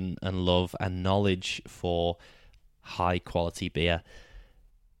passion and love and knowledge for high-quality beer.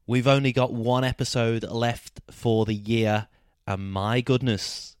 We've only got one episode left for the year, and my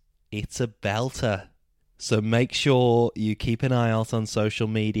goodness, it's a belter. So make sure you keep an eye out on social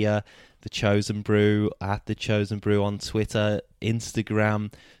media, The Chosen Brew, at The Chosen Brew on Twitter,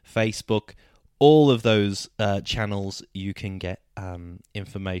 Instagram, Facebook. All of those channels you can get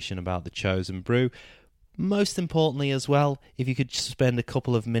information about The Chosen Brew. Most importantly as well, if you could spend a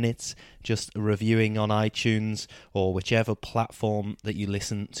couple of minutes just reviewing on iTunes or whichever platform that you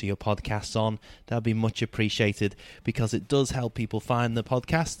listen to your podcasts on, that'd be much appreciated, because it does help people find the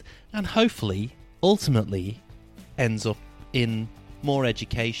podcast and hopefully, ultimately, ends up in more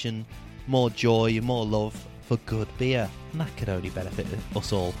education, more joy, more love for good beer. And that could only benefit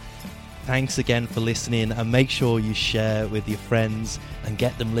us all. Thanks again for listening, and make sure you share with your friends and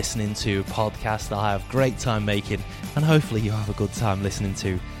get them listening to podcasts that I have a great time making, and hopefully you have a good time listening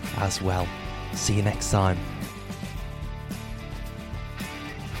to as well. See you next time.